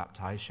is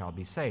baptized shall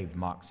be saved,"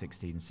 Mark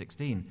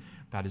 16:16.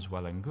 That is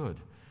well and good.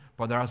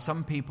 But there are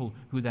some people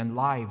who their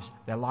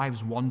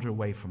lives wander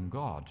away from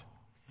God.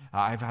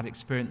 I've had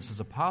experience as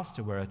a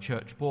pastor where a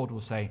church board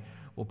will say,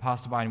 "Well,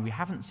 Pastor Byron, we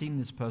haven't seen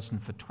this person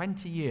for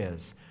 20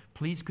 years.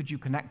 Please could you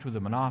connect with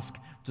them and ask,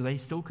 do they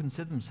still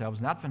consider themselves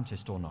an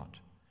Adventist or not?"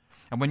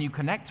 And when you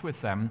connect with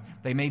them,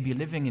 they may be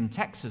living in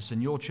Texas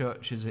and your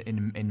church is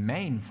in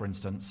Maine, for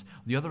instance,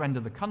 the other end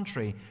of the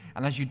country.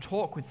 And as you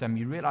talk with them,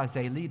 you realize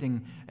they're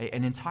leading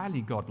an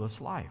entirely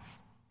godless life.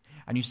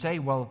 And you say,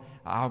 "Well,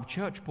 our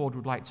church board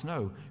would like to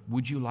know,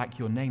 would you like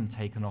your name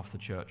taken off the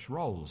church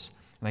rolls?"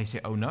 And they say,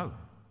 "Oh, no,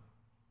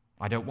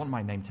 I don't want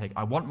my name taken.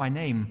 I want my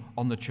name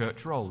on the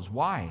church rolls."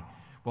 Why?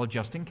 "Well,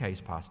 just in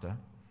case, Pastor,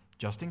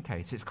 just in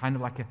case." It's kind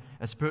of like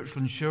a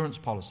spiritual insurance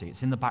policy.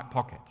 It's in the back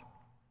pocket.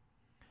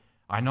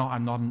 I know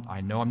I'm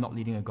not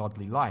leading a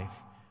godly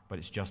life, but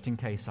it's just in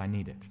case I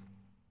need it.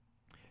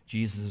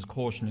 Jesus is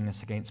cautioning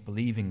us against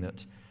believing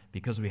that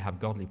because we have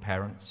godly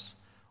parents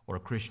or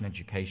a Christian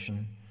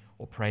education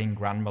or praying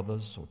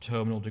grandmothers or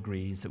terminal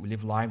degrees, that we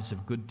live lives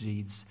of good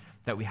deeds,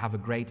 that we have a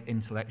great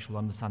intellectual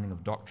understanding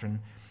of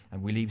doctrine,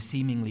 and we live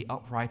seemingly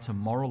upright and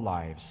moral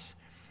lives.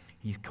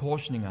 He's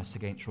cautioning us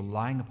against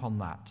relying upon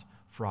that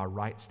for our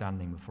right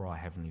standing before our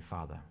Heavenly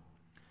Father.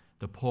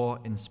 The poor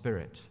in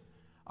spirit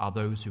are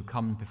those who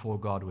come before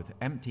God with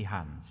empty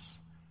hands,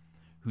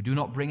 who do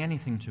not bring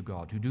anything to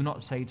God, who do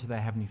not say to their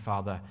Heavenly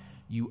Father,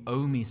 "You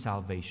owe me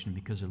salvation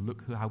because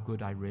look how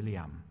good I really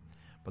am."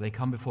 But they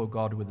come before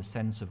God with a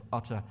sense of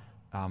utter,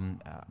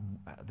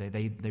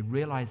 they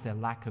realize their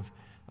lack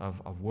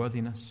of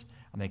worthiness,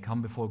 and they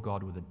come before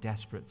God with a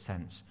desperate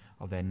sense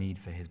of their need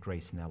for His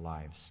grace in their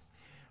lives.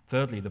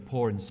 Thirdly, the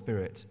poor in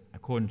spirit,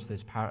 according to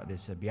this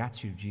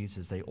Beatitude of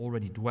Jesus, they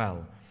already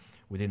dwell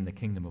within the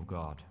kingdom of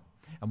God.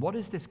 And what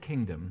is this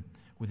kingdom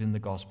within the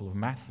Gospel of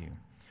Matthew?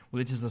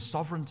 Well, it is the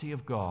sovereignty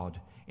of God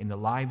in the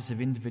lives of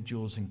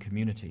individuals and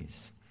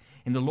communities.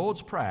 In the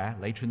Lord's Prayer,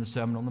 later in the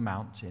Sermon on the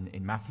Mount,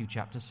 in Matthew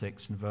chapter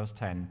 6 and verse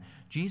 10,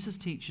 Jesus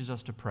teaches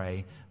us to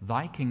pray,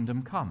 "Thy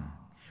kingdom come,"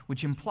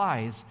 which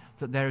implies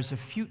that there is a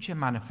future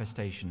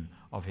manifestation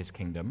of his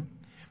kingdom.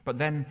 But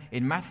then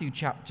in Luke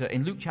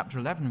chapter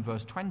 11,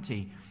 verse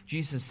 20,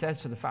 Jesus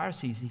says to the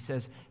Pharisees, he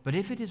says, "But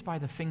if it is by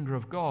the finger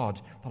of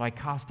God that I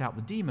cast out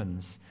the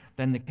demons,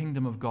 then the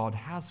kingdom of God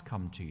has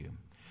come to you."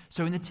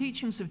 So in the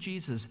teachings of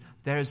Jesus,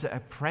 there is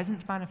a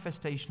present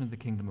manifestation of the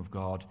kingdom of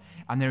God,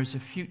 and there is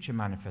a future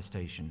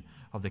manifestation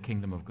of the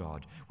kingdom of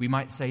God. We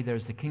might say there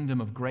is the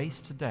kingdom of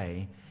grace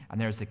today, and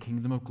there is the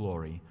kingdom of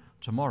glory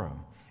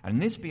tomorrow. And in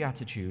this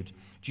beatitude,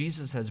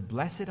 Jesus says,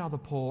 "Blessed are the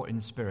poor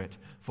in spirit,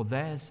 for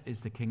theirs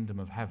is the kingdom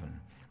of heaven."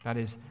 That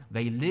is,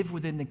 they live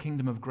within the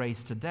kingdom of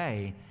grace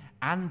today,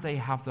 and they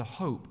have the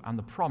hope and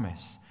the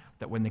promise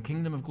that when the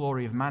kingdom of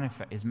glory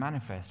is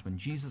manifest, when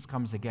Jesus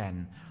comes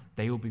again,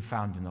 they will be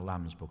found in the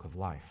Lamb's book of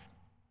life.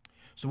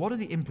 So what are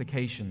the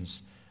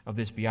implications of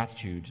this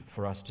beatitude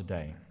for us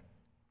today?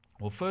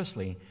 Well,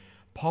 firstly,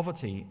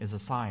 poverty is a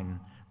sign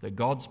that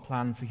God's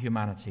plan for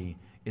humanity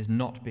is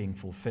not being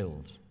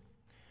fulfilled.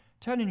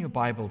 Turn in your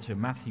Bible to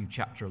Matthew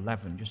chapter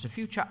 11, just a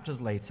few chapters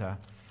later,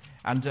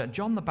 and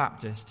John the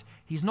Baptist,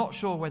 he's not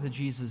sure whether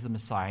Jesus is the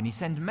Messiah, and he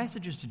sends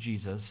messages to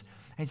Jesus,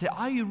 and he said,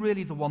 "Are you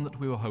really the one that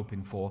we were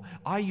hoping for?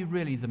 Are you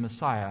really the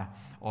Messiah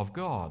of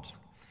God?"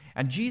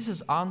 And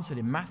Jesus answered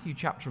in Matthew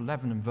chapter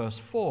 11 and verse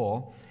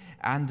 4,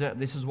 and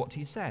this is what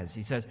he says.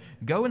 He says,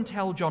 "Go and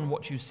tell John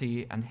what you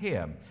see and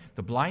hear.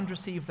 The blind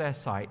receive their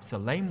sight, the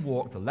lame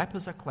walk, the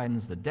lepers are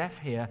cleansed, the deaf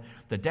hear,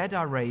 the dead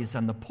are raised,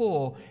 and the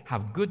poor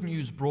have good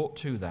news brought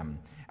to them.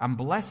 And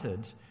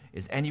blessed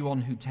is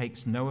anyone who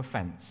takes no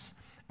offense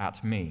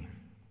at me."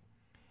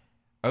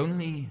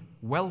 Only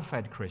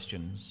well-fed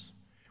Christians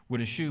would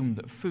assume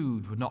that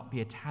food would not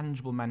be a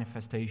tangible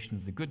manifestation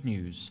of the good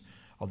news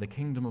of the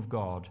kingdom of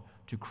God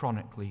to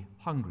chronically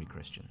hungry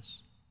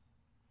Christians.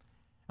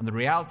 And the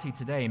reality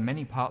today in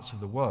many parts of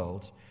the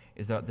world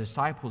is that the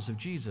disciples of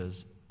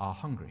Jesus are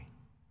hungry.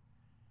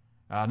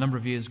 A number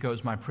of years ago, it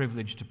was my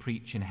privilege to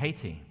preach in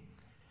Haiti.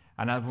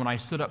 And when I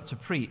stood up to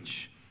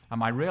preach,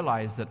 I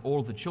realized that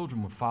all of the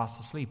children were fast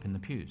asleep in the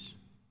pews.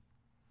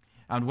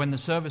 And when the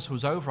service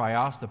was over, I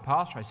asked the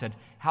pastor, I said,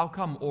 "How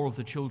come all of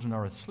the children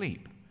are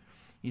asleep?"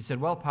 He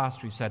said, "Well,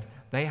 pastor," he said,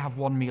 "they have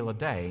one meal a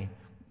day.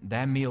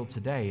 Their meal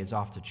today is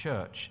after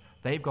church.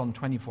 They've gone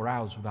 24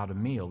 hours without a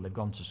meal. They've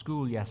gone to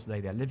school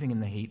yesterday. They're living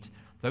in the heat.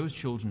 Those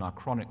children are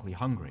chronically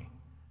hungry.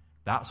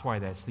 That's why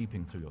they're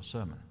sleeping through your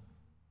sermon."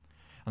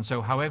 And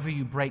so however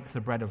you break the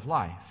bread of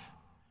life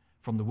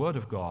from the Word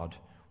of God,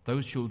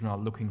 those children are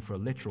looking for a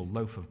literal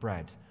loaf of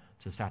bread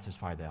to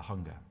satisfy their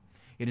hunger.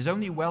 It is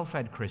only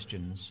well-fed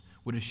Christians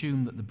would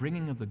assume that the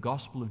bringing of the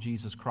gospel of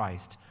Jesus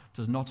Christ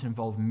does not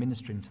involve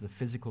ministering to the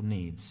physical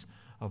needs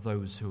of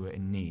those who are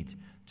in need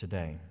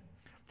today.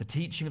 The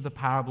teaching of the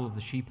parable of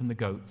the sheep and the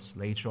goats,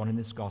 later on in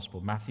this gospel,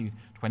 Matthew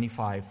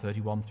 25,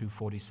 31 through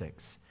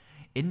 46,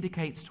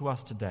 indicates to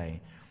us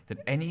today that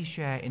any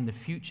share in the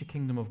future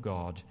kingdom of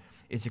God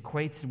is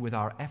equated with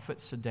our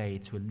efforts today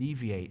to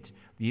alleviate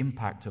the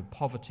impact of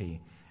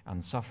poverty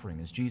and suffering.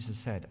 As Jesus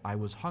said, "I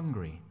was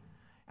hungry,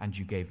 and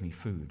you gave me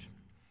food."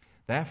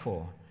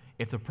 Therefore,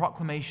 if the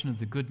proclamation of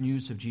the good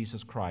news of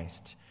Jesus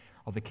Christ,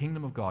 of the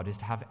kingdom of God, is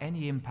to have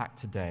any impact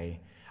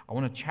today, I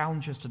want to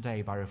challenge us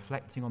today by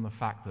reflecting on the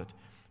fact that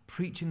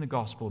preaching the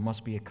gospel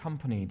must be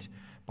accompanied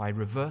by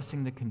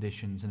reversing the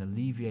conditions and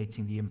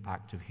alleviating the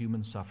impact of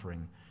human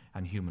suffering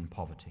and human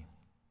poverty.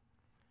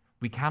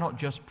 We cannot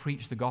just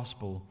preach the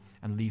gospel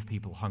and leave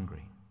people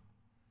hungry.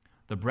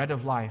 The bread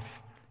of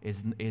life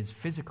is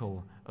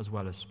physical as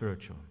well as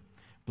spiritual.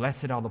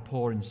 "Blessed are the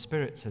poor in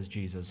spirit," says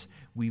Jesus.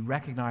 We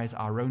recognize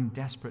our own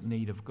desperate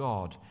need of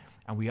God,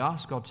 and we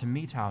ask God to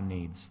meet our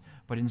needs,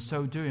 but in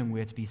so doing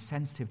we are to be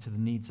sensitive to the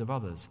needs of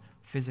others,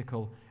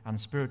 physical and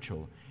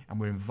spiritual, and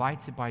we're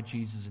invited by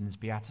Jesus in this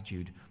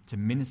beatitude to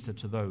minister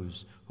to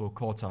those who are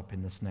caught up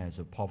in the snares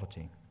of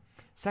poverty.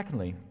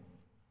 Secondly,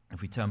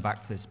 if we turn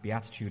back to this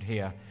beatitude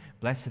here,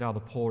 "Blessed are the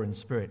poor in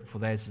spirit, for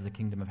theirs is the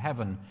kingdom of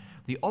heaven,"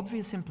 the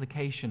obvious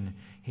implication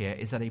here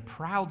is that a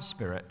proud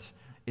spirit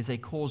is a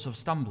cause of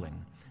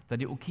stumbling,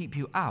 that it will keep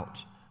you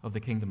out of the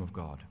kingdom of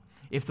God.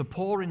 If the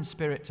poor in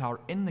spirit are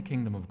in the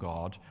kingdom of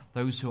God,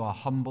 those who are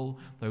humble,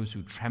 those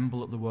who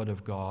tremble at the word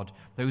of God,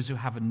 those who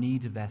have a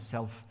need of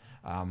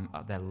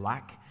their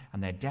lack,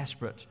 and they're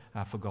desperate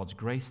for God's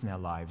grace in their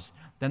lives,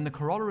 then the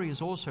corollary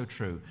is also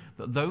true,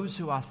 that those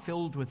who are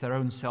filled with their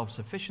own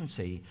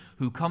self-sufficiency,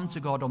 who come to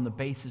God on the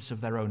basis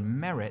of their own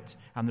merit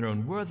and their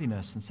own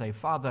worthiness and say,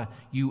 "Father,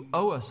 you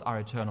owe us our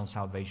eternal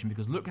salvation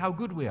because look how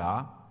good we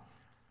are,"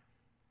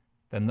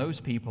 then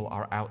those people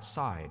are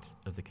outside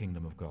of the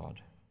kingdom of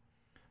God.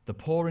 The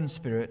poor in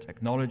spirit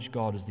acknowledge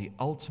God as the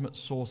ultimate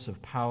source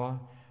of power,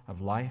 of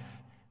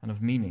life, and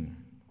of meaning.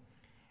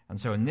 And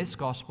so in this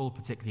gospel,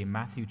 particularly in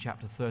Matthew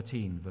chapter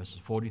 13, verses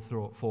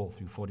 44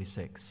 through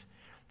 46,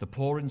 the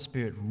poor in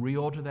spirit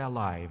reorder their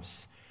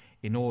lives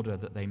in order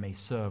that they may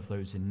serve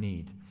those in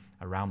need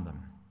around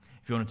them.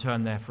 If you want to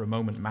turn there for a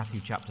moment,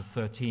 Matthew chapter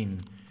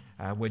 13,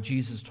 where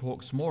Jesus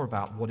talks more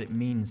about what it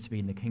means to be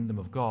in the kingdom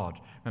of God.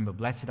 Remember,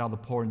 blessed are the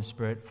poor in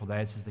spirit, for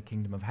theirs is the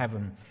kingdom of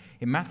heaven.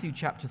 In Matthew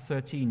chapter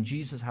 13,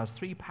 Jesus has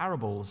 3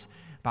 parables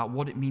about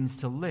what it means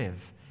to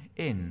live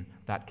in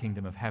that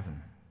kingdom of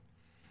heaven.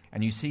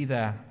 And you see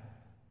there,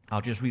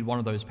 I'll just read one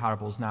of those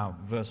parables now,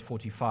 verse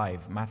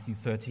 45, Matthew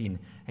 13.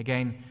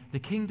 Again, the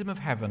kingdom of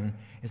heaven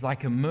is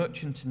like a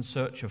merchant in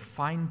search of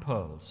fine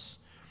pearls.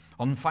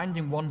 On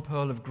finding one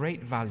pearl of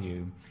great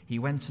value, he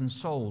went and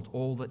sold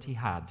all that he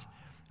had,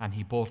 and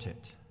he bought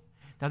it.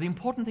 Now, the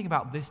important thing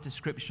about this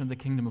description of the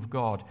kingdom of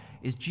God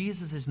is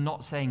Jesus is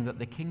not saying that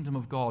the kingdom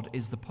of God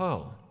is the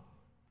pearl.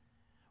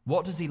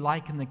 What does he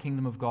liken the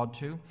kingdom of God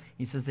to?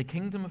 He says the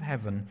kingdom of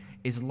heaven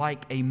is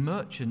like a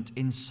merchant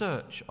in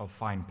search of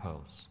fine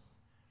pearls.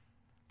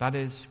 That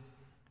is,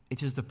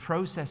 it is the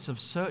process of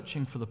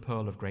searching for the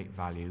pearl of great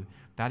value.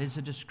 That is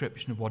a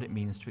description of what it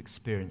means to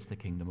experience the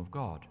kingdom of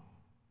God.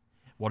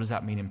 What does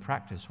that mean in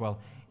practice? Well,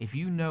 if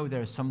you know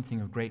there is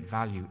something of great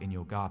value in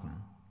your garden,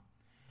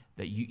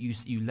 that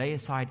you lay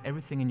aside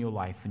everything in your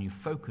life and you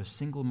focus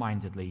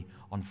single-mindedly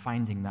on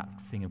finding that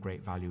thing of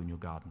great value in your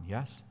garden,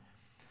 yes?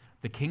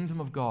 The kingdom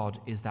of God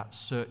is that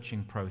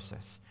searching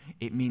process.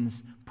 It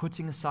means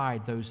putting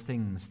aside those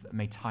things that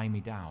may tie me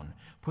down,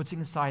 putting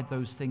aside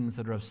those things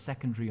that are of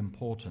secondary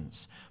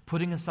importance,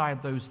 putting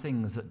aside those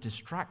things that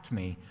distract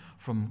me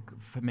from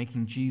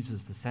making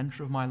Jesus the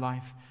center of my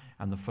life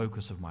and the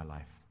focus of my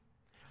life.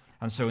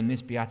 And so in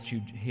this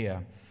beatitude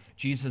here,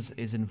 Jesus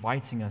is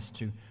inviting us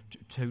to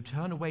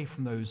turn away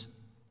from those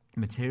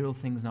material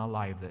things in our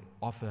life that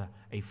offer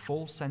a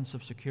false sense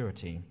of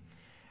security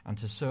and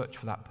to search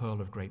for that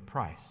pearl of great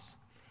price.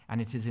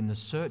 And it is in the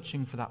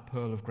searching for that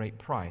pearl of great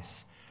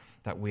price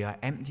that we are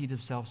emptied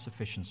of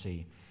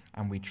self-sufficiency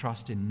and we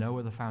trust in no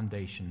other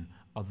foundation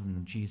other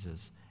than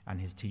Jesus and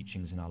his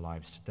teachings in our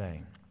lives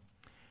today.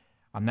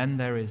 And then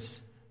there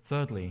is,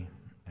 thirdly,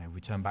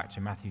 we turn back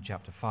to Matthew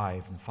chapter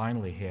 5, and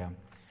finally here,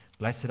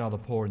 blessed are the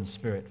poor in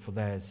spirit, for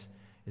theirs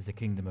is the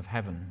kingdom of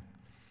heaven.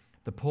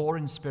 The poor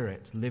in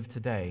spirit live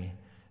today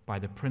by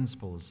the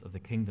principles of the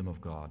kingdom of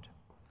God.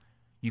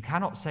 You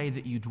cannot say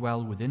that you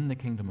dwell within the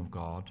kingdom of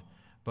God,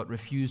 but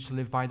refuse to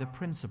live by the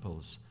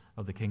principles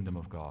of the kingdom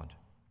of God.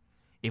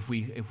 If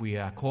we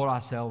call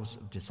ourselves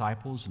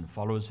disciples and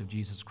followers of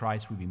Jesus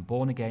Christ, we've been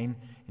born again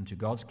into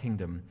God's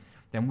kingdom,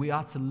 then we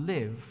are to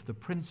live the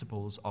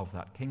principles of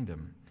that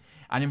kingdom.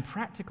 And in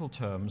practical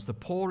terms, the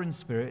poor in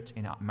spirit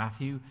in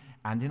Matthew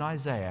and in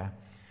Isaiah,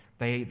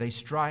 they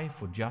strive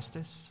for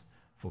justice,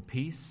 for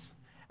peace,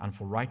 and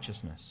for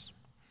righteousness.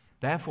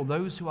 Therefore,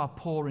 those who are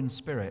poor in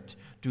spirit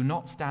do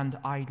not stand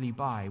idly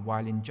by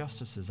while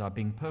injustices are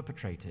being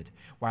perpetrated,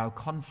 while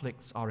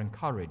conflicts are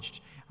encouraged,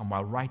 and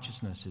while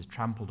righteousness is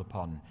trampled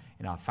upon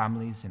in our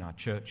families, in our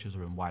churches,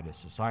 or in wider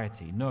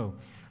society. No,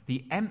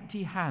 the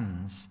empty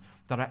hands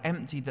that are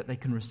empty that they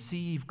can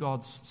receive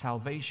God's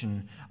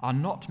salvation are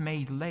not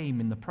made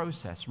lame in the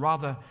process.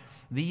 Rather,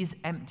 these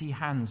empty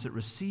hands that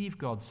receive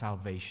God's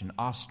salvation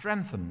are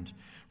strengthened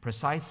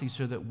precisely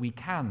so that we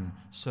can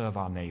serve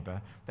our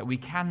neighbor, that we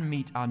can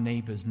meet our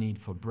neighbor's need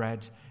for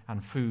bread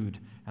and food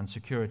and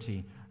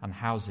security and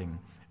housing,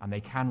 and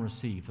they can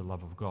receive the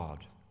love of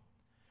God.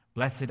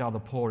 Blessed are the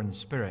poor in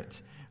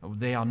spirit.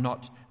 They are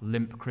not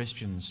limp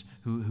Christians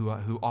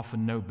who offer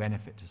no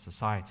benefit to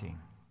society.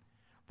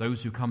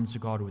 Those who come to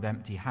God with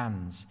empty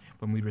hands,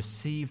 when we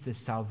receive this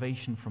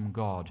salvation from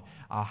God,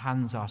 our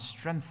hands are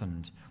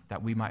strengthened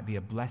that we might be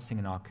a blessing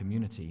in our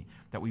community,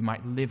 that we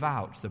might live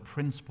out the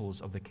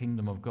principles of the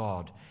kingdom of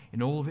God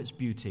in all of its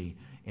beauty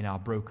in our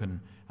broken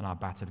and our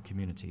battered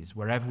communities,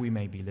 wherever we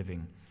may be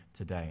living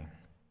today.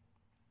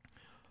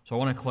 So I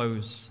want to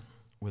close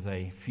with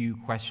a few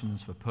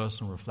questions for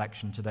personal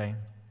reflection today.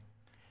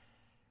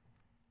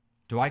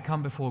 Do I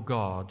come before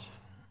God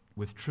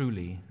with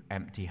truly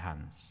empty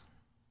hands?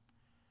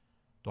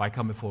 Do I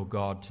come before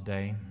God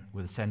today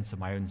with a sense of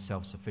my own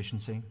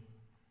self-sufficiency?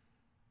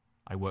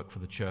 I work for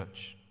the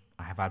church.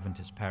 I have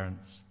Adventist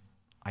parents.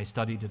 I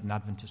studied at an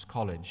Adventist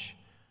college.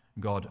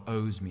 God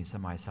owes me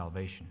my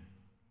salvation.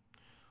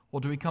 Or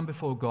do we come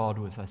before God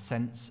with a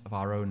sense of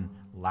our own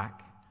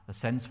lack, a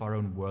sense of our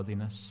own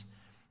worthiness?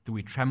 Do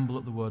we tremble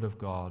at the word of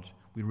God?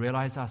 We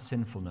realize our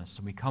sinfulness,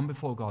 and we come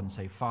before God and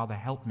say, Father,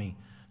 help me,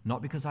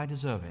 not because I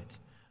deserve it,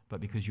 but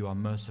because you are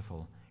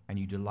merciful, and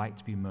you delight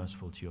to be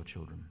merciful to your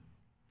children.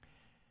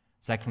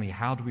 Secondly,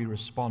 how do we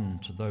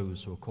respond to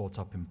those who are caught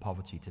up in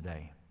poverty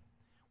today?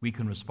 We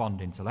can respond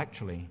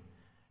intellectually.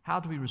 How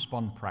do we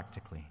respond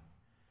practically?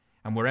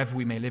 And wherever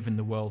we may live in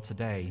the world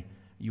today,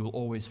 you will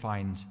always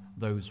find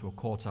those who are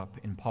caught up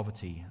in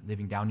poverty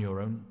living down your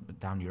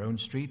own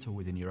street or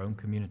within your own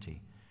community.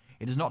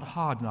 It is not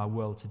hard in our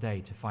world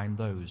today to find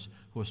those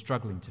who are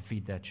struggling to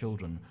feed their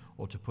children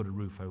or to put a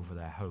roof over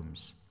their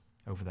homes,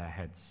 over their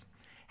heads.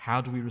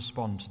 How do we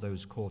respond to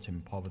those caught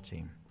in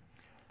poverty?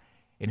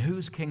 In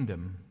whose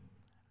kingdom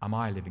am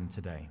I living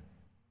today?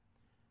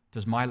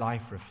 Does my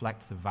life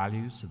reflect the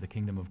values of the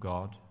kingdom of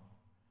God?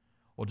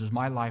 Or does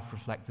my life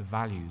reflect the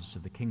values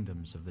of the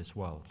kingdoms of this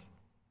world?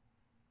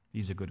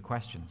 These are good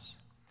questions.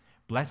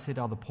 Blessed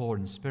are the poor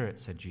in spirit,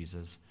 said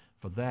Jesus,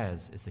 for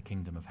theirs is the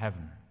kingdom of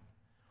heaven.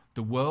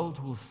 The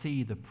world will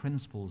see the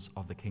principles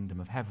of the kingdom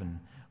of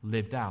heaven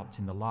lived out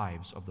in the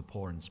lives of the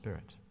poor in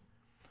spirit.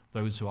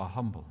 Those who are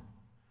humble,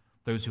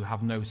 those who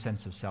have no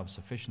sense of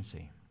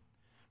self-sufficiency,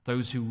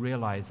 those who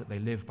realize that they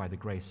live by the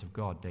grace of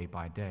God day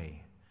by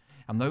day,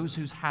 and those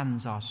whose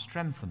hands are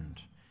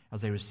strengthened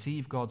as they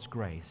receive God's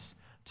grace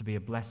to be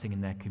a blessing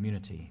in their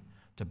community,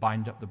 to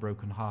bind up the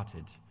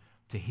brokenhearted,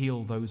 to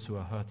heal those who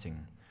are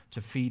hurting, to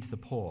feed the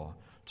poor,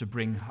 to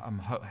bring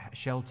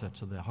shelter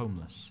to the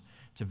homeless,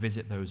 to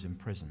visit those in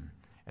prison,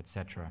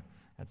 etc.,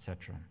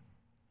 etc.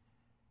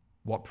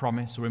 What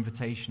promise or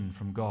invitation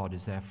from God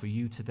is there for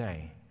you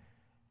today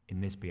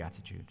in this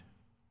beatitude?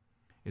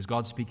 Is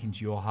God speaking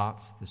to your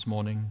heart this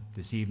morning,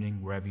 this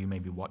evening, wherever you may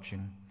be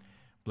watching?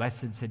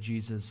 Blessed, said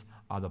Jesus,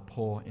 are the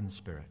poor in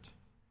spirit.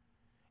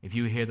 If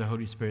you hear the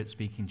Holy Spirit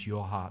speaking to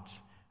your heart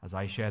as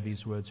I share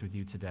these words with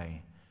you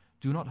today,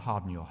 do not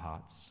harden your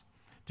hearts.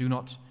 Do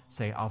not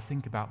say, I'll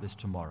think about this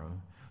tomorrow.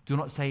 Do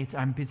not say,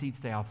 I'm busy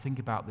today, I'll think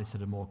about this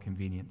at a more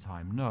convenient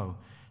time. No,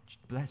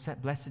 blessed,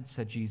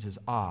 said Jesus,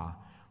 are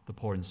the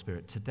poor in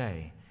spirit.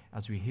 Today,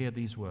 as we hear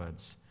these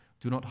words,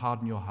 do not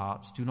harden your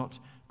hearts. Do not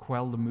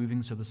quell the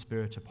movings of the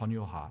Spirit upon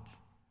your heart.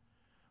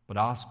 But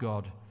ask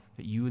God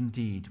that you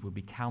indeed will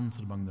be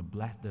counted among the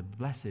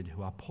blessed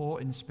who are poor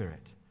in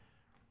spirit,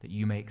 that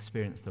you may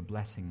experience the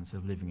blessings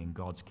of living in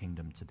God's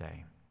kingdom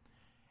today.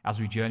 As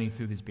we journey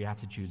through these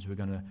Beatitudes, we're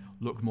going to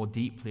look more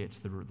deeply at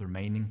the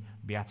remaining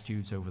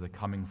Beatitudes over the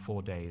coming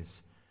 4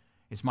 days.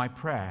 It's my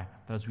prayer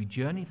that as we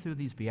journey through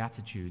these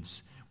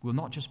Beatitudes, we'll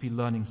not just be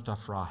learning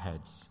stuff for our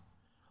heads,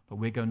 but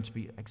we're going to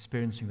be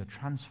experiencing the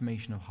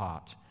transformation of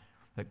heart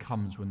that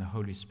comes when the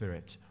Holy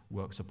Spirit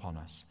works upon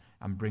us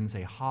and brings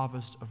a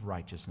harvest of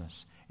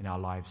righteousness in our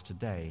lives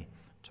today,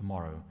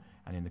 tomorrow,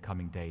 and in the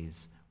coming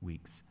days,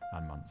 weeks,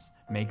 and months.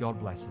 May God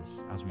bless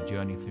us as we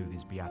journey through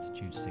these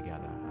Beatitudes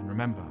together. And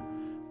remember,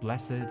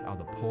 blessed are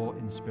the poor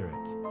in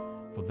spirit,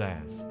 for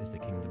theirs is the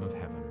kingdom of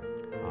heaven.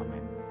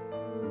 Amen.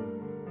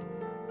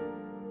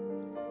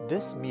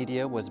 This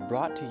media was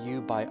brought to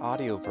you by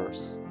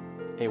Audioverse,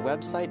 a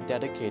website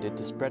dedicated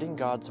to spreading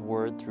God's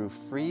Word through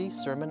free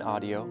sermon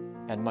audio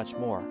and much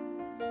more.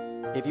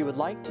 If you would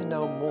like to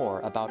know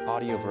more about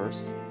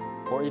Audioverse,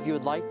 or if you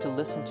would like to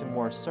listen to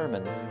more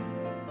sermons,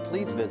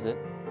 please visit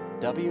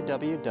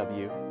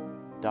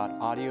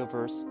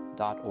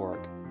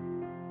www.audioverse.org.